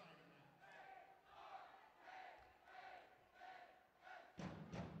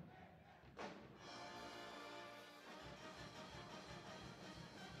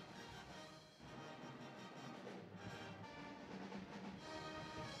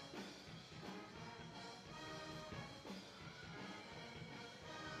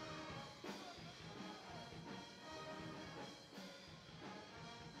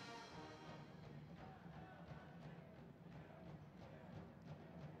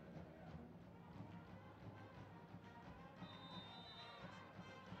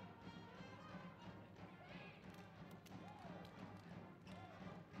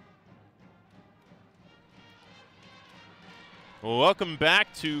 Well, welcome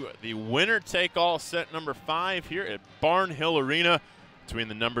back to the winner-take-all set number 5 here at Barnhill Arena between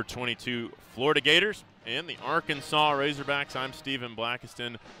the number 22 Florida Gators and the Arkansas Razorbacks. I'm Stephen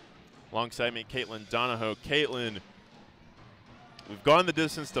Blackiston. Alongside me, Caitlin Donahoe. Caitlin, we've gone the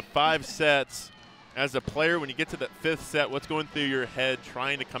distance to 5 sets. As a player, when you get to that 5th set, what's going through your head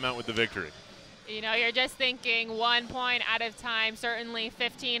trying to come out with the victory? You know, you're just thinking 1 point at a time. Certainly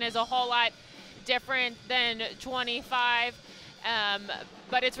 15 is a whole lot different than 25.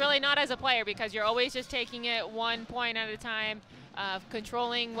 But it's really not as a player, because you're always just taking it 1 point at a time,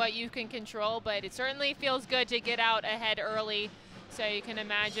 controlling what you can control. But it certainly feels good to get out ahead early. So you can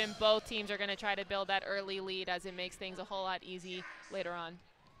imagine both teams are going to try to build that early lead, as it makes things a whole lot easy later on.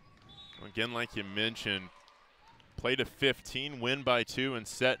 Again, like you mentioned, play to 15, win by 2 in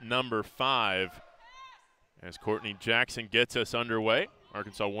set number 5. As Courtney Jackson gets us underway,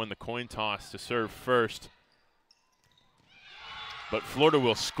 Arkansas won the coin toss to serve first. But Florida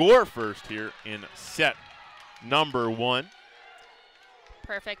will score first here in set number 1.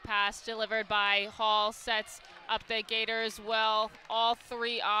 Perfect pass delivered by Hall, sets up the Gators well. All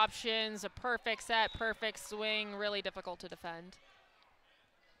 3 options, a perfect set, perfect swing, really difficult to defend.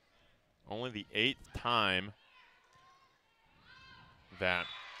 Only the 8th time that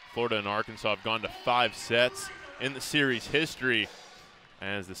Florida and Arkansas have gone to 5 sets in the series history,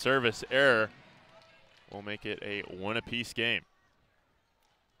 as the service error will make it a 1-apiece game.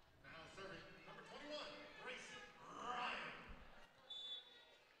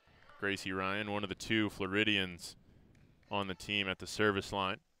 Gracie Ryan, one of the 2 Floridians on the team at the service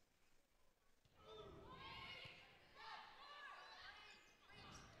line.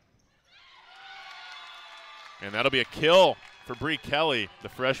 And that'll be a kill for Bree Kelly, the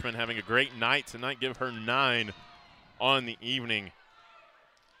freshman, having a great night tonight. Give her 9 on the evening.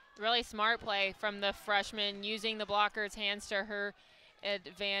 Really smart play from the freshman, using the blocker's hands to her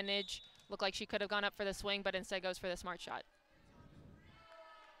advantage. Looked like she could have gone up for the swing, but instead goes for the smart shot.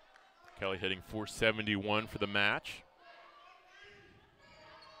 Kelly hitting .471 for the match.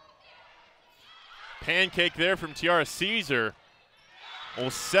 Pancake there from Tiara Caesar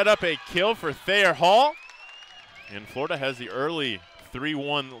will set up a kill for Thayer Hall. And Florida has the early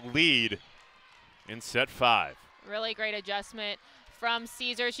 3-1 lead in set 5. Really great adjustment from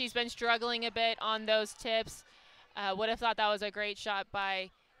Caesar. She's been struggling a bit on those tips. Would have thought that was a great shot by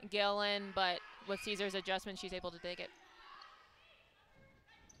Gillen, but with Caesar's adjustment, she's able to dig it.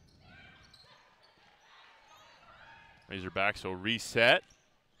 Razorbacks will reset.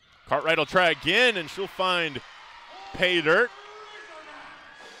 Cartwright will try again, and she'll find pay dirt.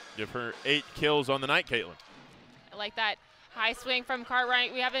 Give her 8 kills on the night, Caitlin. I like that high swing from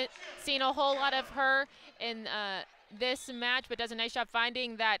Cartwright. We haven't seen a whole lot of her in this match, but does a nice job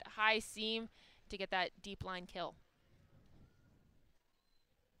finding that high seam to get that deep line kill.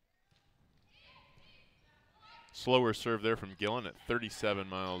 Slower serve there from Gillen at 37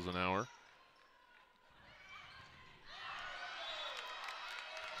 miles an hour.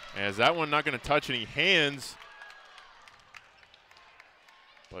 As that one not going to touch any hands.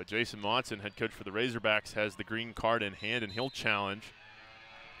 But Jason Watson, head coach for the Razorbacks, has the green card in hand, and he'll challenge.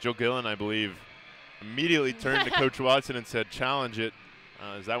 Joe Gillen, I believe, immediately turned to Coach Watson and said, challenge it,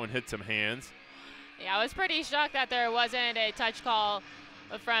 as that one hit some hands. Yeah, I was pretty shocked that there wasn't a touch call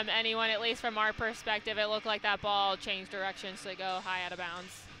from anyone, at least from our perspective. It looked like that ball changed directions to go high out of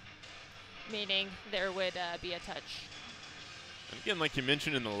bounds, meaning there would be a touch. And again, like you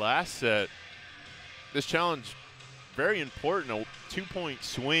mentioned in the last set, this challenge, very important. A 2-point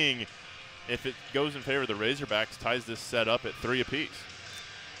swing, if it goes in favor of the Razorbacks, ties this set up at 3 apiece.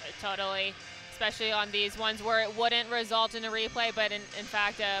 Totally, especially on these ones where it wouldn't result in a replay, but in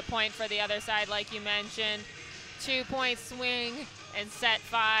fact a point for the other side, like you mentioned. 2-point swing in set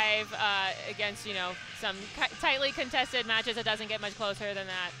 5 against, you know, some tightly contested matches. It doesn't get much closer than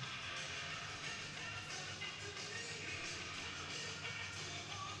that.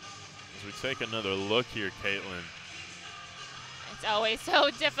 As we take another look here, Caitlin. It's always so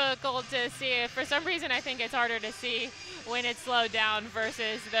difficult to see. For some reason, I think it's harder to see when it's slowed down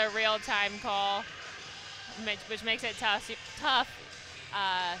versus the real-time call, which makes it tough.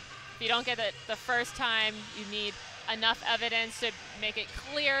 If you don't get it the first time, you need enough evidence to make it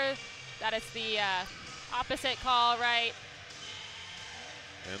clear that it's the opposite call, right?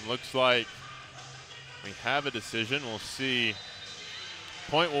 And looks like we have a decision. We'll see.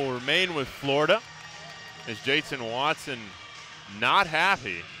 Point will remain with Florida, as Jason Watson not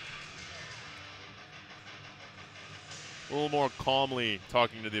happy. A little more calmly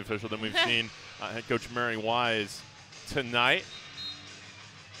talking to the official than we've seen head coach Mary Wise tonight.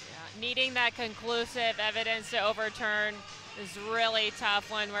 Yeah, needing that conclusive evidence to overturn is really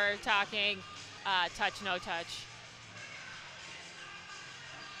tough when we're talking touch, no touch.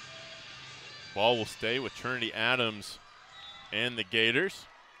 Ball will stay with Trinity Adams and the Gators.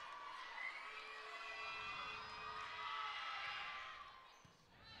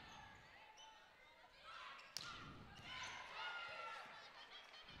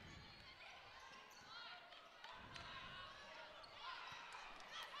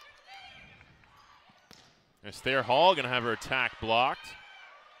 As Thayer Hall going to have her attack blocked.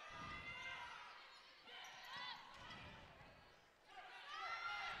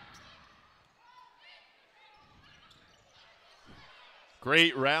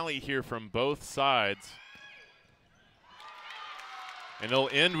 Great rally here from both sides. And it'll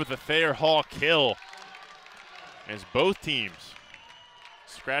end with a Thayer Hall kill as both teams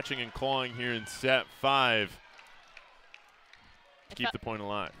scratching and clawing here in set 5 to keep the point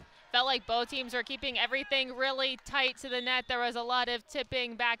alive. Felt like both teams were keeping everything really tight to the net. There was a lot of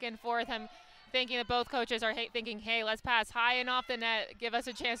tipping back and forth. I'm thinking that both coaches are thinking, hey, let's pass high and off the net, give us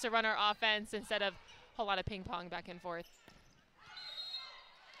a chance to run our offense instead of a whole lot of ping pong back and forth.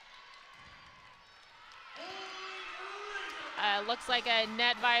 Looks like a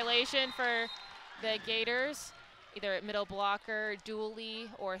net violation for the Gators, either at middle blocker, Dooley,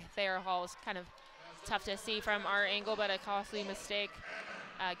 or Thayer Hall. Is kind of tough to see from our angle, but a costly mistake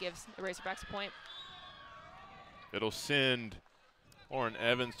gives the Razorbacks a point. It'll send Lauren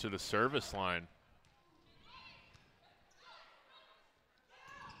Evans to the service line.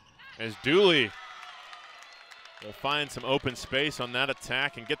 As Dooley will find some open space on that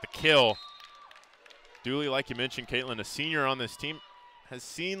attack and get the kill. Dooley, like you mentioned, Caitlin, a senior on this team, has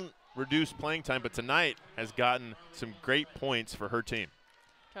seen reduced playing time, but tonight has gotten some great points for her team.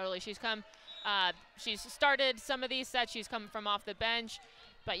 Totally. She's started some of these sets. She's come from off the bench,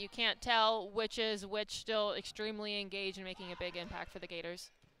 but you can't tell which is which. Still extremely engaged and making a big impact for the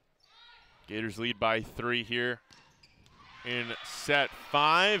Gators. Gators lead by 3 here in set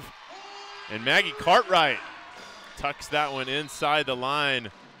 5. And Maggie Cartwright tucks that one inside the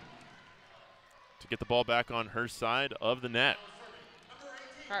line to get the ball back on her side of the net.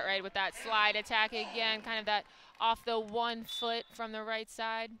 Cartwright with that slide attack again, kind of that off the 1 foot from the right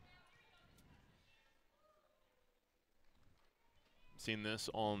side. Seen this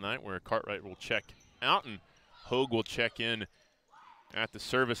all night where Cartwright will check out and Hogue will check in at the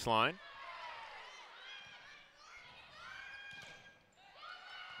service line.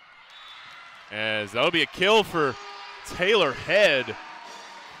 As that'll be a kill for Taylor Head.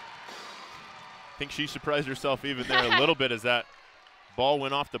 I think she surprised herself even there a little bit as that ball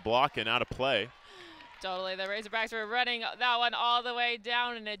went off the block and out of play. Totally. The Razorbacks were running that one all the way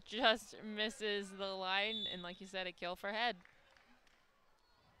down, and it just misses the line. And like you said, a kill for Head.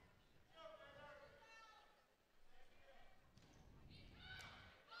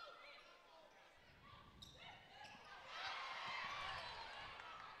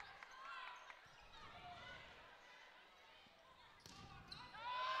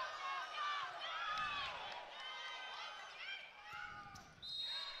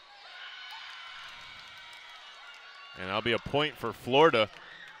 And that'll be a point for Florida.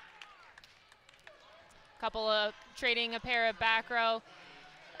 Couple of trading a pair of back row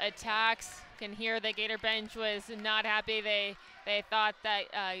attacks. Can hear the Gator bench was not happy. They thought that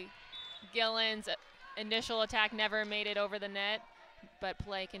Gillen's initial attack never made it over the net, but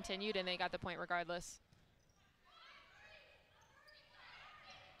play continued and they got the point regardless.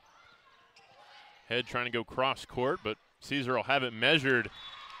 Head trying to go cross court, but Caesar will have it measured.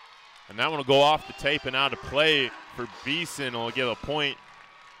 And that one will go off the tape and out of play for Beeson. Will give a point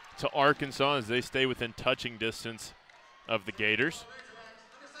to Arkansas as they stay within touching distance of the Gators.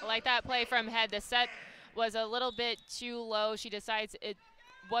 I like that play from Head. The set was a little bit too low. She decides it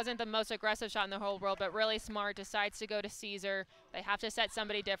wasn't the most aggressive shot in the whole world, but really smart, decides to go to Caesar. They have to set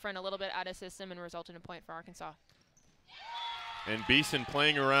somebody different, a little bit out of system, and result in a point for Arkansas. And Beeson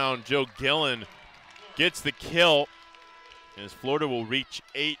playing around Joe Gillen gets the kill as Florida will reach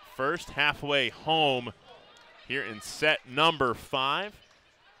 8 first, halfway home here in set number 5.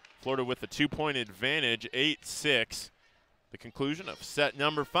 Florida with a 2-point advantage, 8-6. The conclusion of set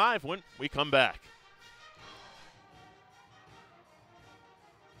number 5 when we come back.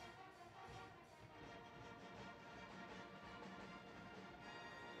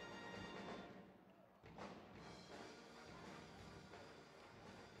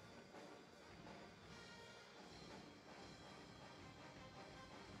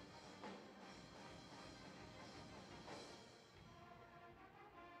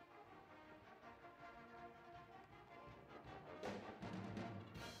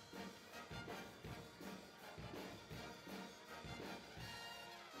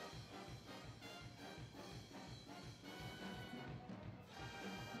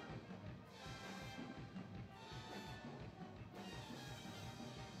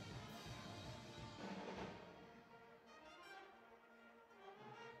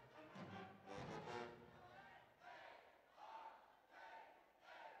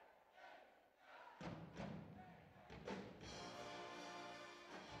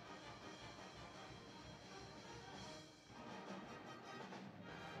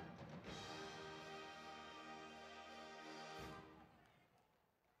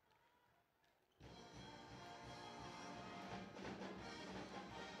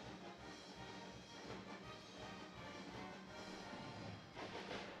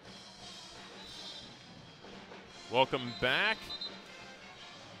 Welcome back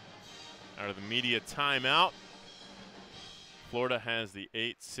out of the media timeout. Florida has the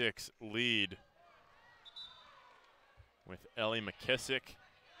 8-6 lead with Ellie McKissick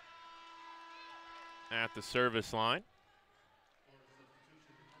at the service line.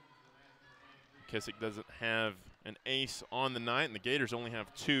 McKissick doesn't have an ace on the night, and the Gators only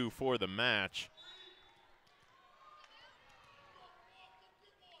have 2 for the match.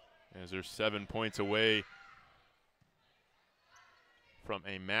 As they're 7 points away from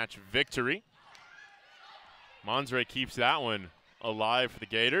a match victory. Monzere keeps that one alive for the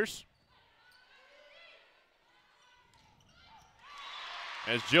Gators.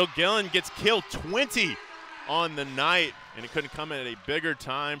 As Jill Gillen gets killed 20 on the night, and it couldn't come at a bigger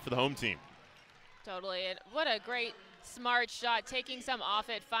time for the home team. Totally, and what a great, smart shot, taking some off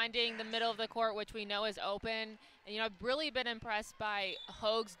it, finding the middle of the court, which we know is open. And, I've really been impressed by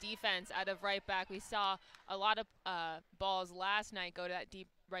Hoag's defense out of right back. We saw a lot of balls last night go to that deep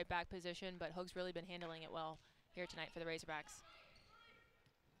right back position, but Hoag's really been handling it well here tonight for the Razorbacks.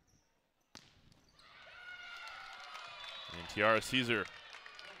 And Tiara Caesar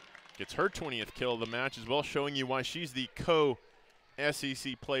gets her 20th kill of the match as well, showing you why she's the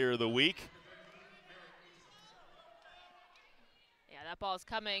co-SEC Player of the Week. Yeah, that ball's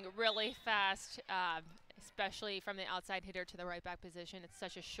coming really fast, especially from the outside hitter to the right back position. It's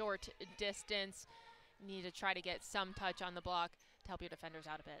such a short distance. You need to try to get some touch on the block to help your defenders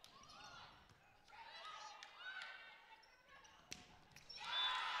out a bit.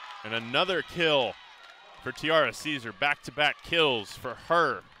 And another kill for Tiara Caesar. Back-to-back kills for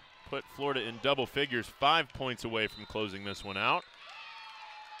her. Put Florida in double figures, 5 points away from closing this one out.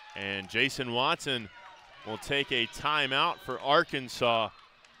 And Jason Watson will take a timeout for Arkansas.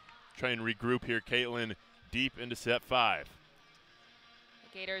 Try and regroup here, Caitlin, deep into set 5.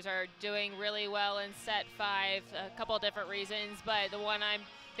 The Gators are doing really well in set 5, a couple of different reasons, but the one I'm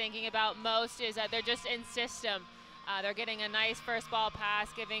thinking about most is that they're just in system. They're getting a nice first ball pass,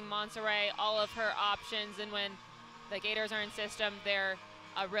 giving Monserrat all of her options, and when the Gators are in system, they're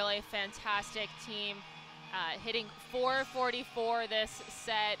a really fantastic team. Hitting 444 this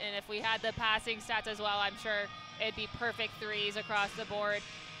set, and if we had the passing stats as well, I'm sure it'd be perfect threes across the board,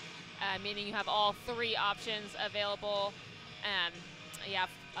 meaning you have all 3 options available.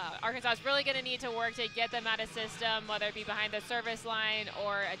 Arkansas is really going to need to work to get them out of system, whether it be behind the service line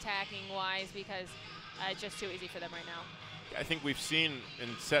or attacking-wise, because it's just too easy for them right now. I think we've seen in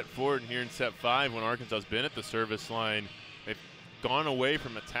set 4 and here in set 5 when Arkansas's been at the service line, they've gone away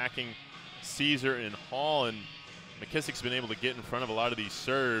from attacking Caesar and Hall, and McKissick's been able to get in front of a lot of these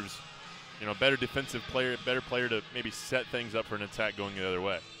serves. Better defensive player, better player to maybe set things up for an attack going the other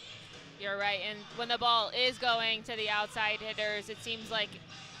way. You're right, and when the ball is going to the outside hitters, it seems like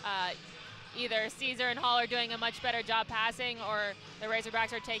either Caesar and Hall are doing a much better job passing, or the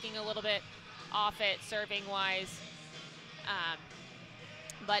Razorbacks are taking a little bit off it serving-wise.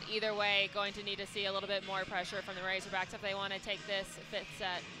 But either way, going to need to see a little bit more pressure from the Razorbacks if they want to take this 5th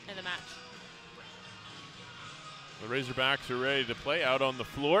set in the match. The Razorbacks are ready to play out on the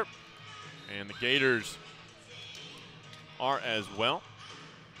floor, and the Gators are as well.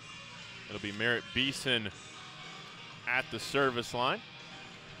 It'll be Merritt Beeson at the service line.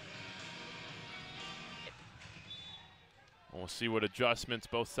 We'll see what adjustments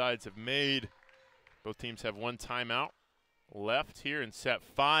both sides have made. Both teams have 1 timeout left here in set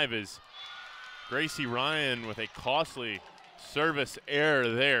 5 as Gracie Ryan with a costly service error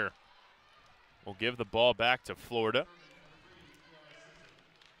there will give the ball back to Florida.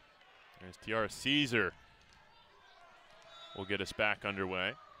 As Tiara Caesar will get us back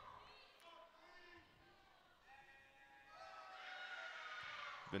underway.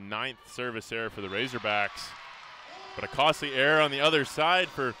 The 9th service error for the Razorbacks, but a costly error on the other side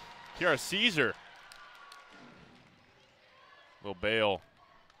for Tiara Caesar. Will bail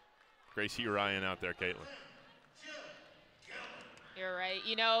Gracie Ryan out there, Caitlin. You're right.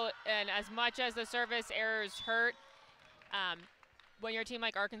 And as much as the service errors hurt, when you're a team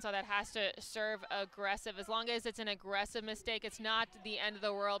like Arkansas that has to serve aggressive, as long as it's an aggressive mistake, it's not the end of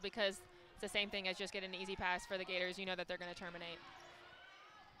the world, because it's the same thing as just getting an easy pass for the Gators. You know that they're going to terminate.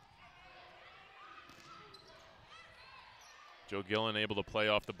 Joe Gillen able to play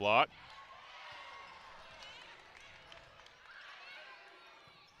off the block.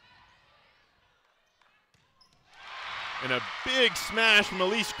 And a big smash from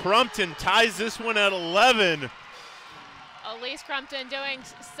Elise Crumpton ties this one at 11. Elise Crumpton doing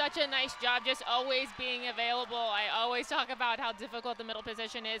such a nice job, just always being available. I always talk about how difficult the middle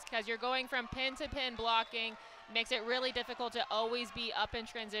position is, because you're going from pin to pin blocking. Makes it really difficult to always be up in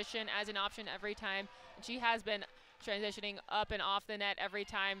transition as an option every time. And she has been transitioning up and off the net every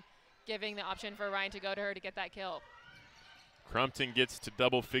time, giving the option for Ryan to go to her to get that kill. Crumpton gets to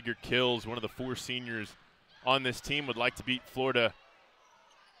double-figure kills. One of the 4 seniors on this team would like to beat Florida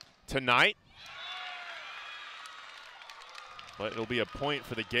tonight. But it'll be a point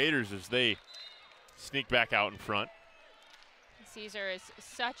for the Gators as they sneak back out in front. Caesar is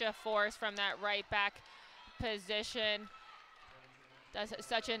such a force from that right back position. Does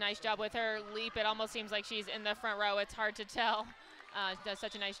such a nice job with her leap. It almost seems like she's in the front row. It's hard to tell. Does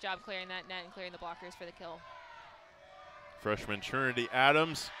such a nice job clearing that net and clearing the blockers for the kill. Freshman Trinity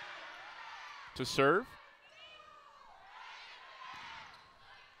Adams to serve.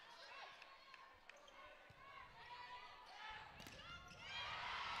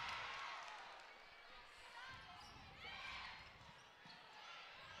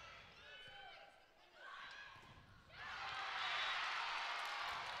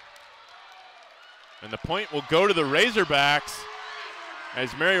 And the point will go to the Razorbacks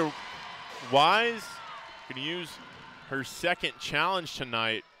as Mary Wise can use her second challenge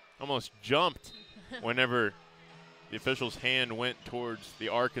tonight. Almost jumped whenever the official's hand went towards the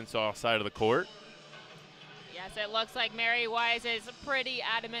Arkansas side of the court. Yes, it looks like Mary Wise is pretty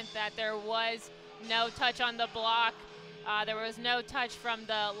adamant that there was no touch on the block. There was no touch from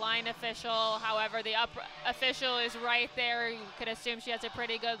the line official. However, the official is right there. You could assume she has a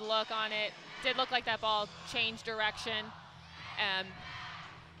pretty good look on it. Did look like that ball changed direction.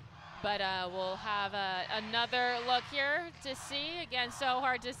 But we'll have another look here to see. Again, so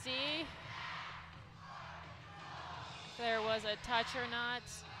hard to see if there was a touch or not.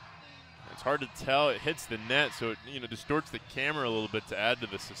 It's hard to tell. It hits the net, so it distorts the camera a little bit to add to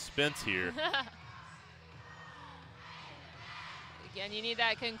the suspense here. Again, you need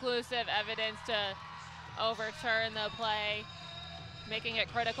that conclusive evidence to overturn the play, making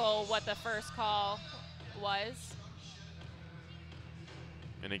it critical what the first call was.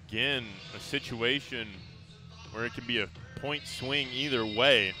 And again, a situation where it can be a point swing either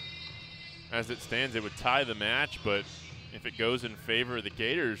way. As it stands, it would tie the match, but if it goes in favor of the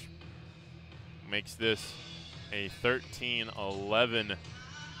Gators, makes this a 13-11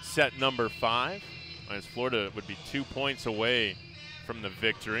 set number 5, as Florida would be 2 points away from the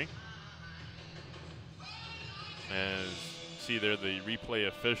victory. As you see there, the replay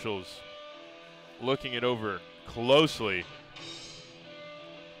officials looking it over closely.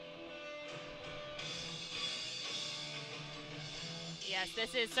 Yes,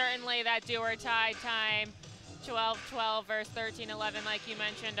 this is certainly that do or die time. 12-12 versus 13-11, like you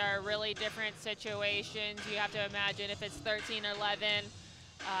mentioned, are really different situations. You have to imagine if it's 13-11,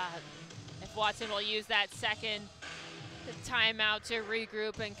 if Watson will use that second timeout to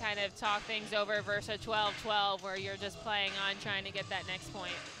regroup and kind of talk things over versus a 12-12 where you're just playing on trying to get that next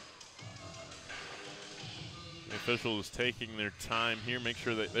point. The officials taking their time here,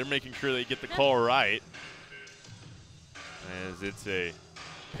 they're making sure they get the call right, as it's a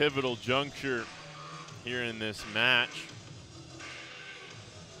pivotal juncture here in this match.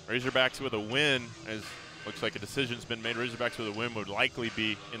 Razorbacks with a win, as looks like a decision's been made. Razorbacks with a win would likely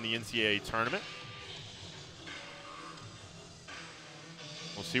be in the NCAA tournament.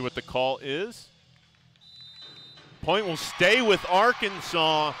 We'll see what the call is. Point will stay with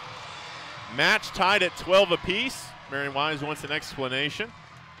Arkansas. Match tied at 12 apiece. Mary Wise wants an explanation,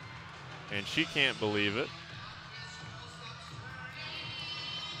 and she can't believe it.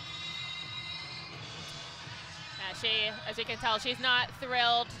 As you can tell, she's not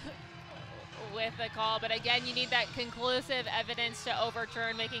thrilled with the call, but again, you need that conclusive evidence to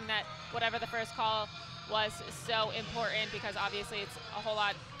overturn, making that whatever the first call was so important, because obviously it's a whole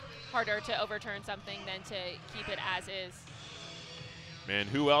lot harder to overturn something than to keep it as is. Man,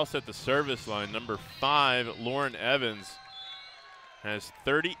 who else at the service line? Number 5, Lauren Evans, has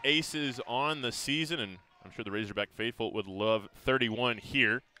 30 aces on the season, and I'm sure the Razorback faithful would love 31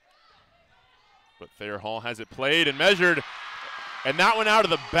 here. But Thayer Hall has it played and measured, and that one out of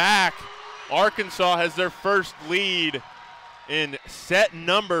the back. Arkansas has their first lead in set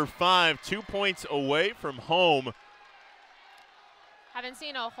number 5, 2 points away from home. Haven't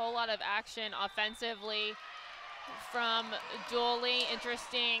seen a whole lot of action offensively from Dooley.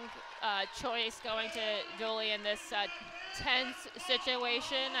 Interesting choice going to Dooley in this tense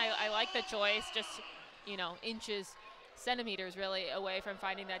situation. I like the choice, just, inches, centimeters really away from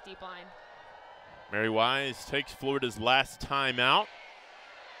finding that deep line. Mary Wise takes Florida's last timeout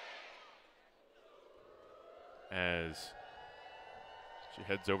as she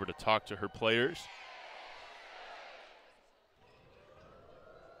heads over to talk to her players.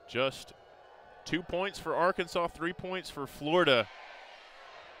 Just 2 points for Arkansas, 3 points for Florida.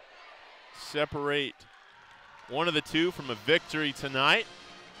 Separate one of the two from a victory tonight.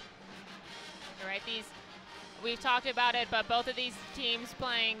 All right, we've talked about it, but both of these teams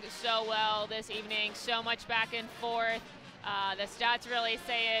playing so well this evening, so much back and forth. The stats really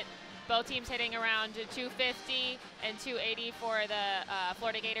say it. Both teams hitting around 250 and 280 for the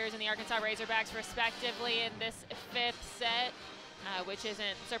Florida Gators and the Arkansas Razorbacks respectively in this fifth set, which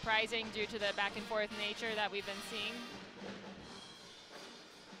isn't surprising due to the back and forth nature that we've been seeing.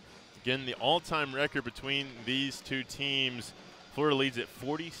 Again, the all-time record between these two teams, Florida leads at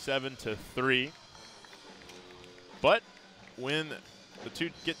 47-3. But when the two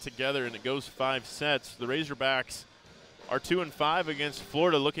get together and it goes 5 sets, the Razorbacks are 2-5 against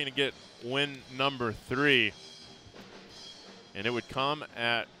Florida, looking to get win number 3. And it would come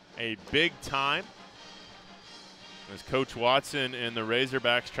at a big time as Coach Watson and the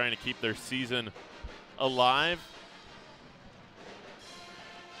Razorbacks trying to keep their season alive.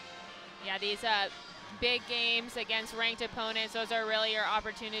 Yeah, these big games against ranked opponents, those are really your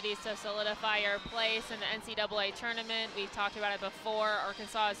opportunities to solidify your place in the NCAA tournament. We've talked about it before.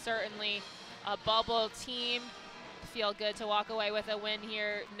 Arkansas is certainly a bubble team. Feel good to walk away with a win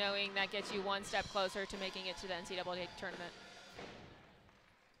here, knowing that gets you one step closer to making it to the NCAA tournament.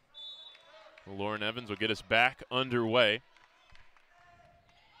 Lauren Evans will get us back underway.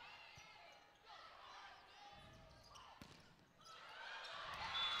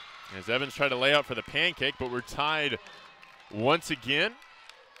 As Evans tried to lay out for the pancake, but we're tied once again.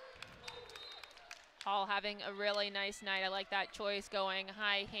 Hall having a really nice night. I like that choice, going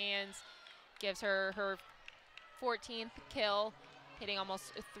high hands. Gives her 14th kill, hitting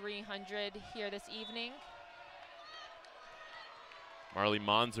almost 300 here this evening. Marley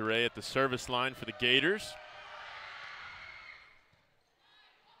Monzere at the service line for the Gators.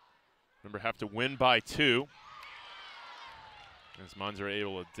 Remember, have to win by 2. As Monzere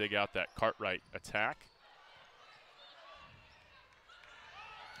able to dig out that Cartwright attack.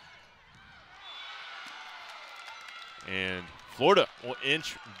 And Florida will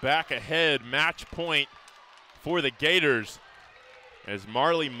inch back ahead, match point for the Gators as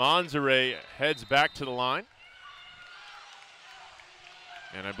Marley Monzere heads back to the line.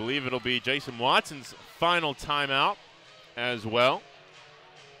 And I believe it'll be Jason Watson's final timeout as well.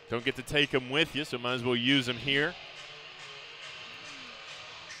 Don't get to take him with you, so might as well use him here.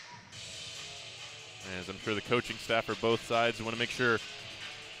 As I'm sure the coaching staff for both sides want to make sure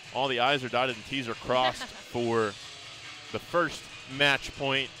all the I's are dotted and T's are crossed for the first match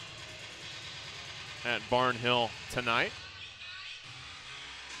point at Barnhill tonight.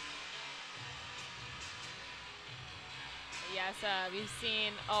 Yes, we've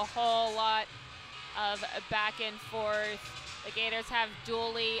seen a whole lot of back and forth. The Gators have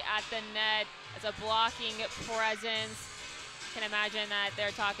Dooley at the net as a blocking presence. Can imagine that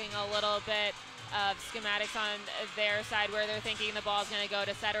they're talking a little bit of schematics on their side where they're thinking the ball's going to go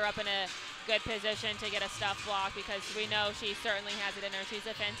to set her up in a good position to get a stuff block, because we know she certainly has it in her. She's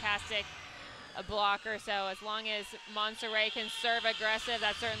a fantastic blocker, so as long as Monserrat can serve aggressive,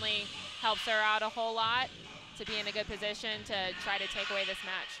 that certainly helps her out a whole lot to be in a good position to try to take away this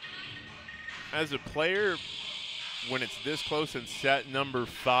match. As a player, when it's this close in set number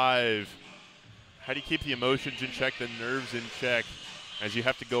 5, how do you keep the emotions in check, the nerves in check, as you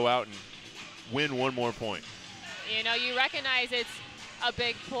have to go out and win one more point? You know, you recognize it's a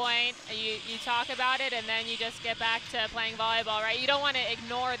big point. You talk about it, and then you just get back to playing volleyball, right? You don't want to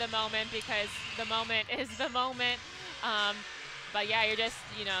ignore the moment, because the moment is the moment. But yeah, you're just,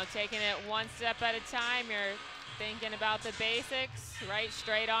 taking it one step at a time. You're thinking about the basics, right?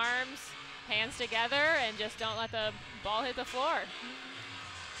 Straight arms, hands together, and just don't let the ball hit the floor.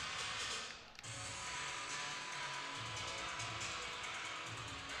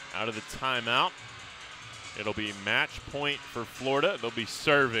 Out of the timeout, it'll be match point for Florida. They'll be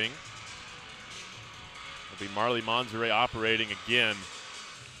serving. It'll be Marley Monserrat operating again.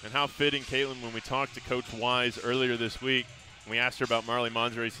 And how fitting, Caitlin, when we talked to Coach Wise earlier this week, we asked her about Marley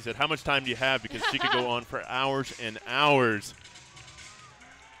Monserrat. She said, how much time do you have? Because she could go on for hours and hours.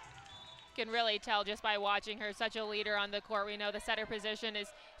 Can really tell just by watching her, such a leader on the court. We know the setter position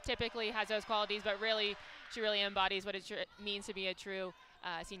typically has those qualities, but really, she really embodies what it means to be a true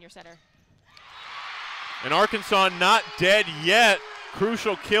senior setter. And Arkansas not dead yet.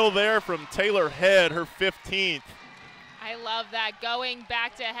 Crucial kill there from Taylor Head, her 15th. I love that, going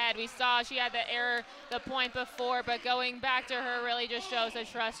back to Head. We saw she had the error the point before, but going back to her really just shows the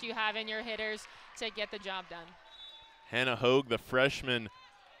trust you have in your hitters to get the job done. Hannah Hogue, the freshman,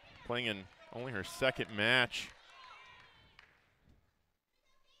 playing in only her second match.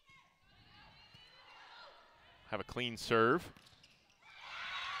 Have a clean serve.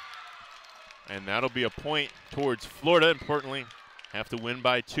 And that'll be a point towards Florida. Importantly, have to win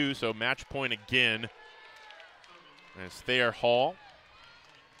by 2, so match point again. As Thayer Hall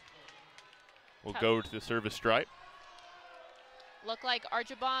will go to the service stripe. Looked like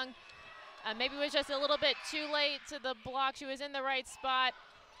Archibong maybe was just a little bit too late to the block. She was in the right spot,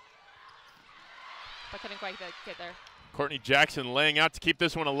 but couldn't quite get there. Courtney Jackson laying out to keep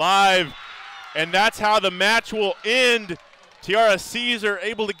this one alive. And that's how the match will end. Tiara Caesar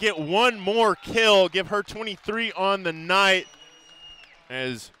able to get one more kill, give her 23 on the night,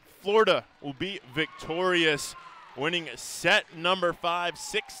 as Florida will be victorious, winning set number 5,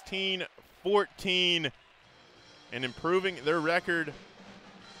 16-14, and improving their record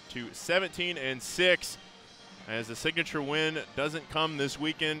to 17-6, as the signature win doesn't come this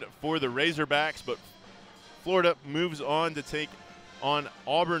weekend for the Razorbacks, but Florida moves on to take on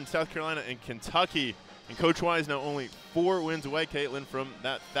Auburn, South Carolina, and Kentucky. And coach-wise, now only 4 wins away, Caitlin, from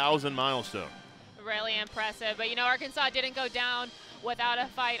that 1,000 milestone. Really impressive. But, you know, Arkansas didn't go down without a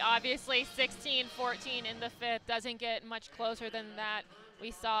fight. Obviously, 16-14 in the 5th. Doesn't get much closer than that.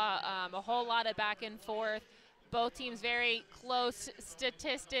 We saw a whole lot of back and forth. Both teams very close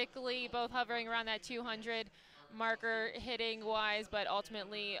statistically, both hovering around that 200 marker hitting-wise, but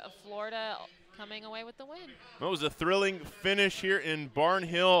ultimately Florida coming away with the win. That was a thrilling finish here in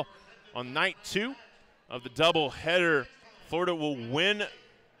Barnhill on night 2 of the doubleheader. Florida will win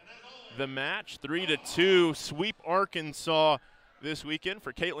the match 3-2, sweep Arkansas this weekend.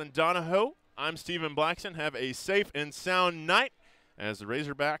 For Caitlin Donahoe, I'm Stephen Blackson. Have a safe and sound night, as the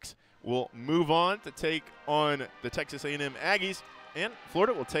Razorbacks will move on to take on the Texas A&M Aggies, and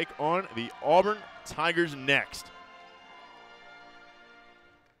Florida will take on the Auburn Tigers next.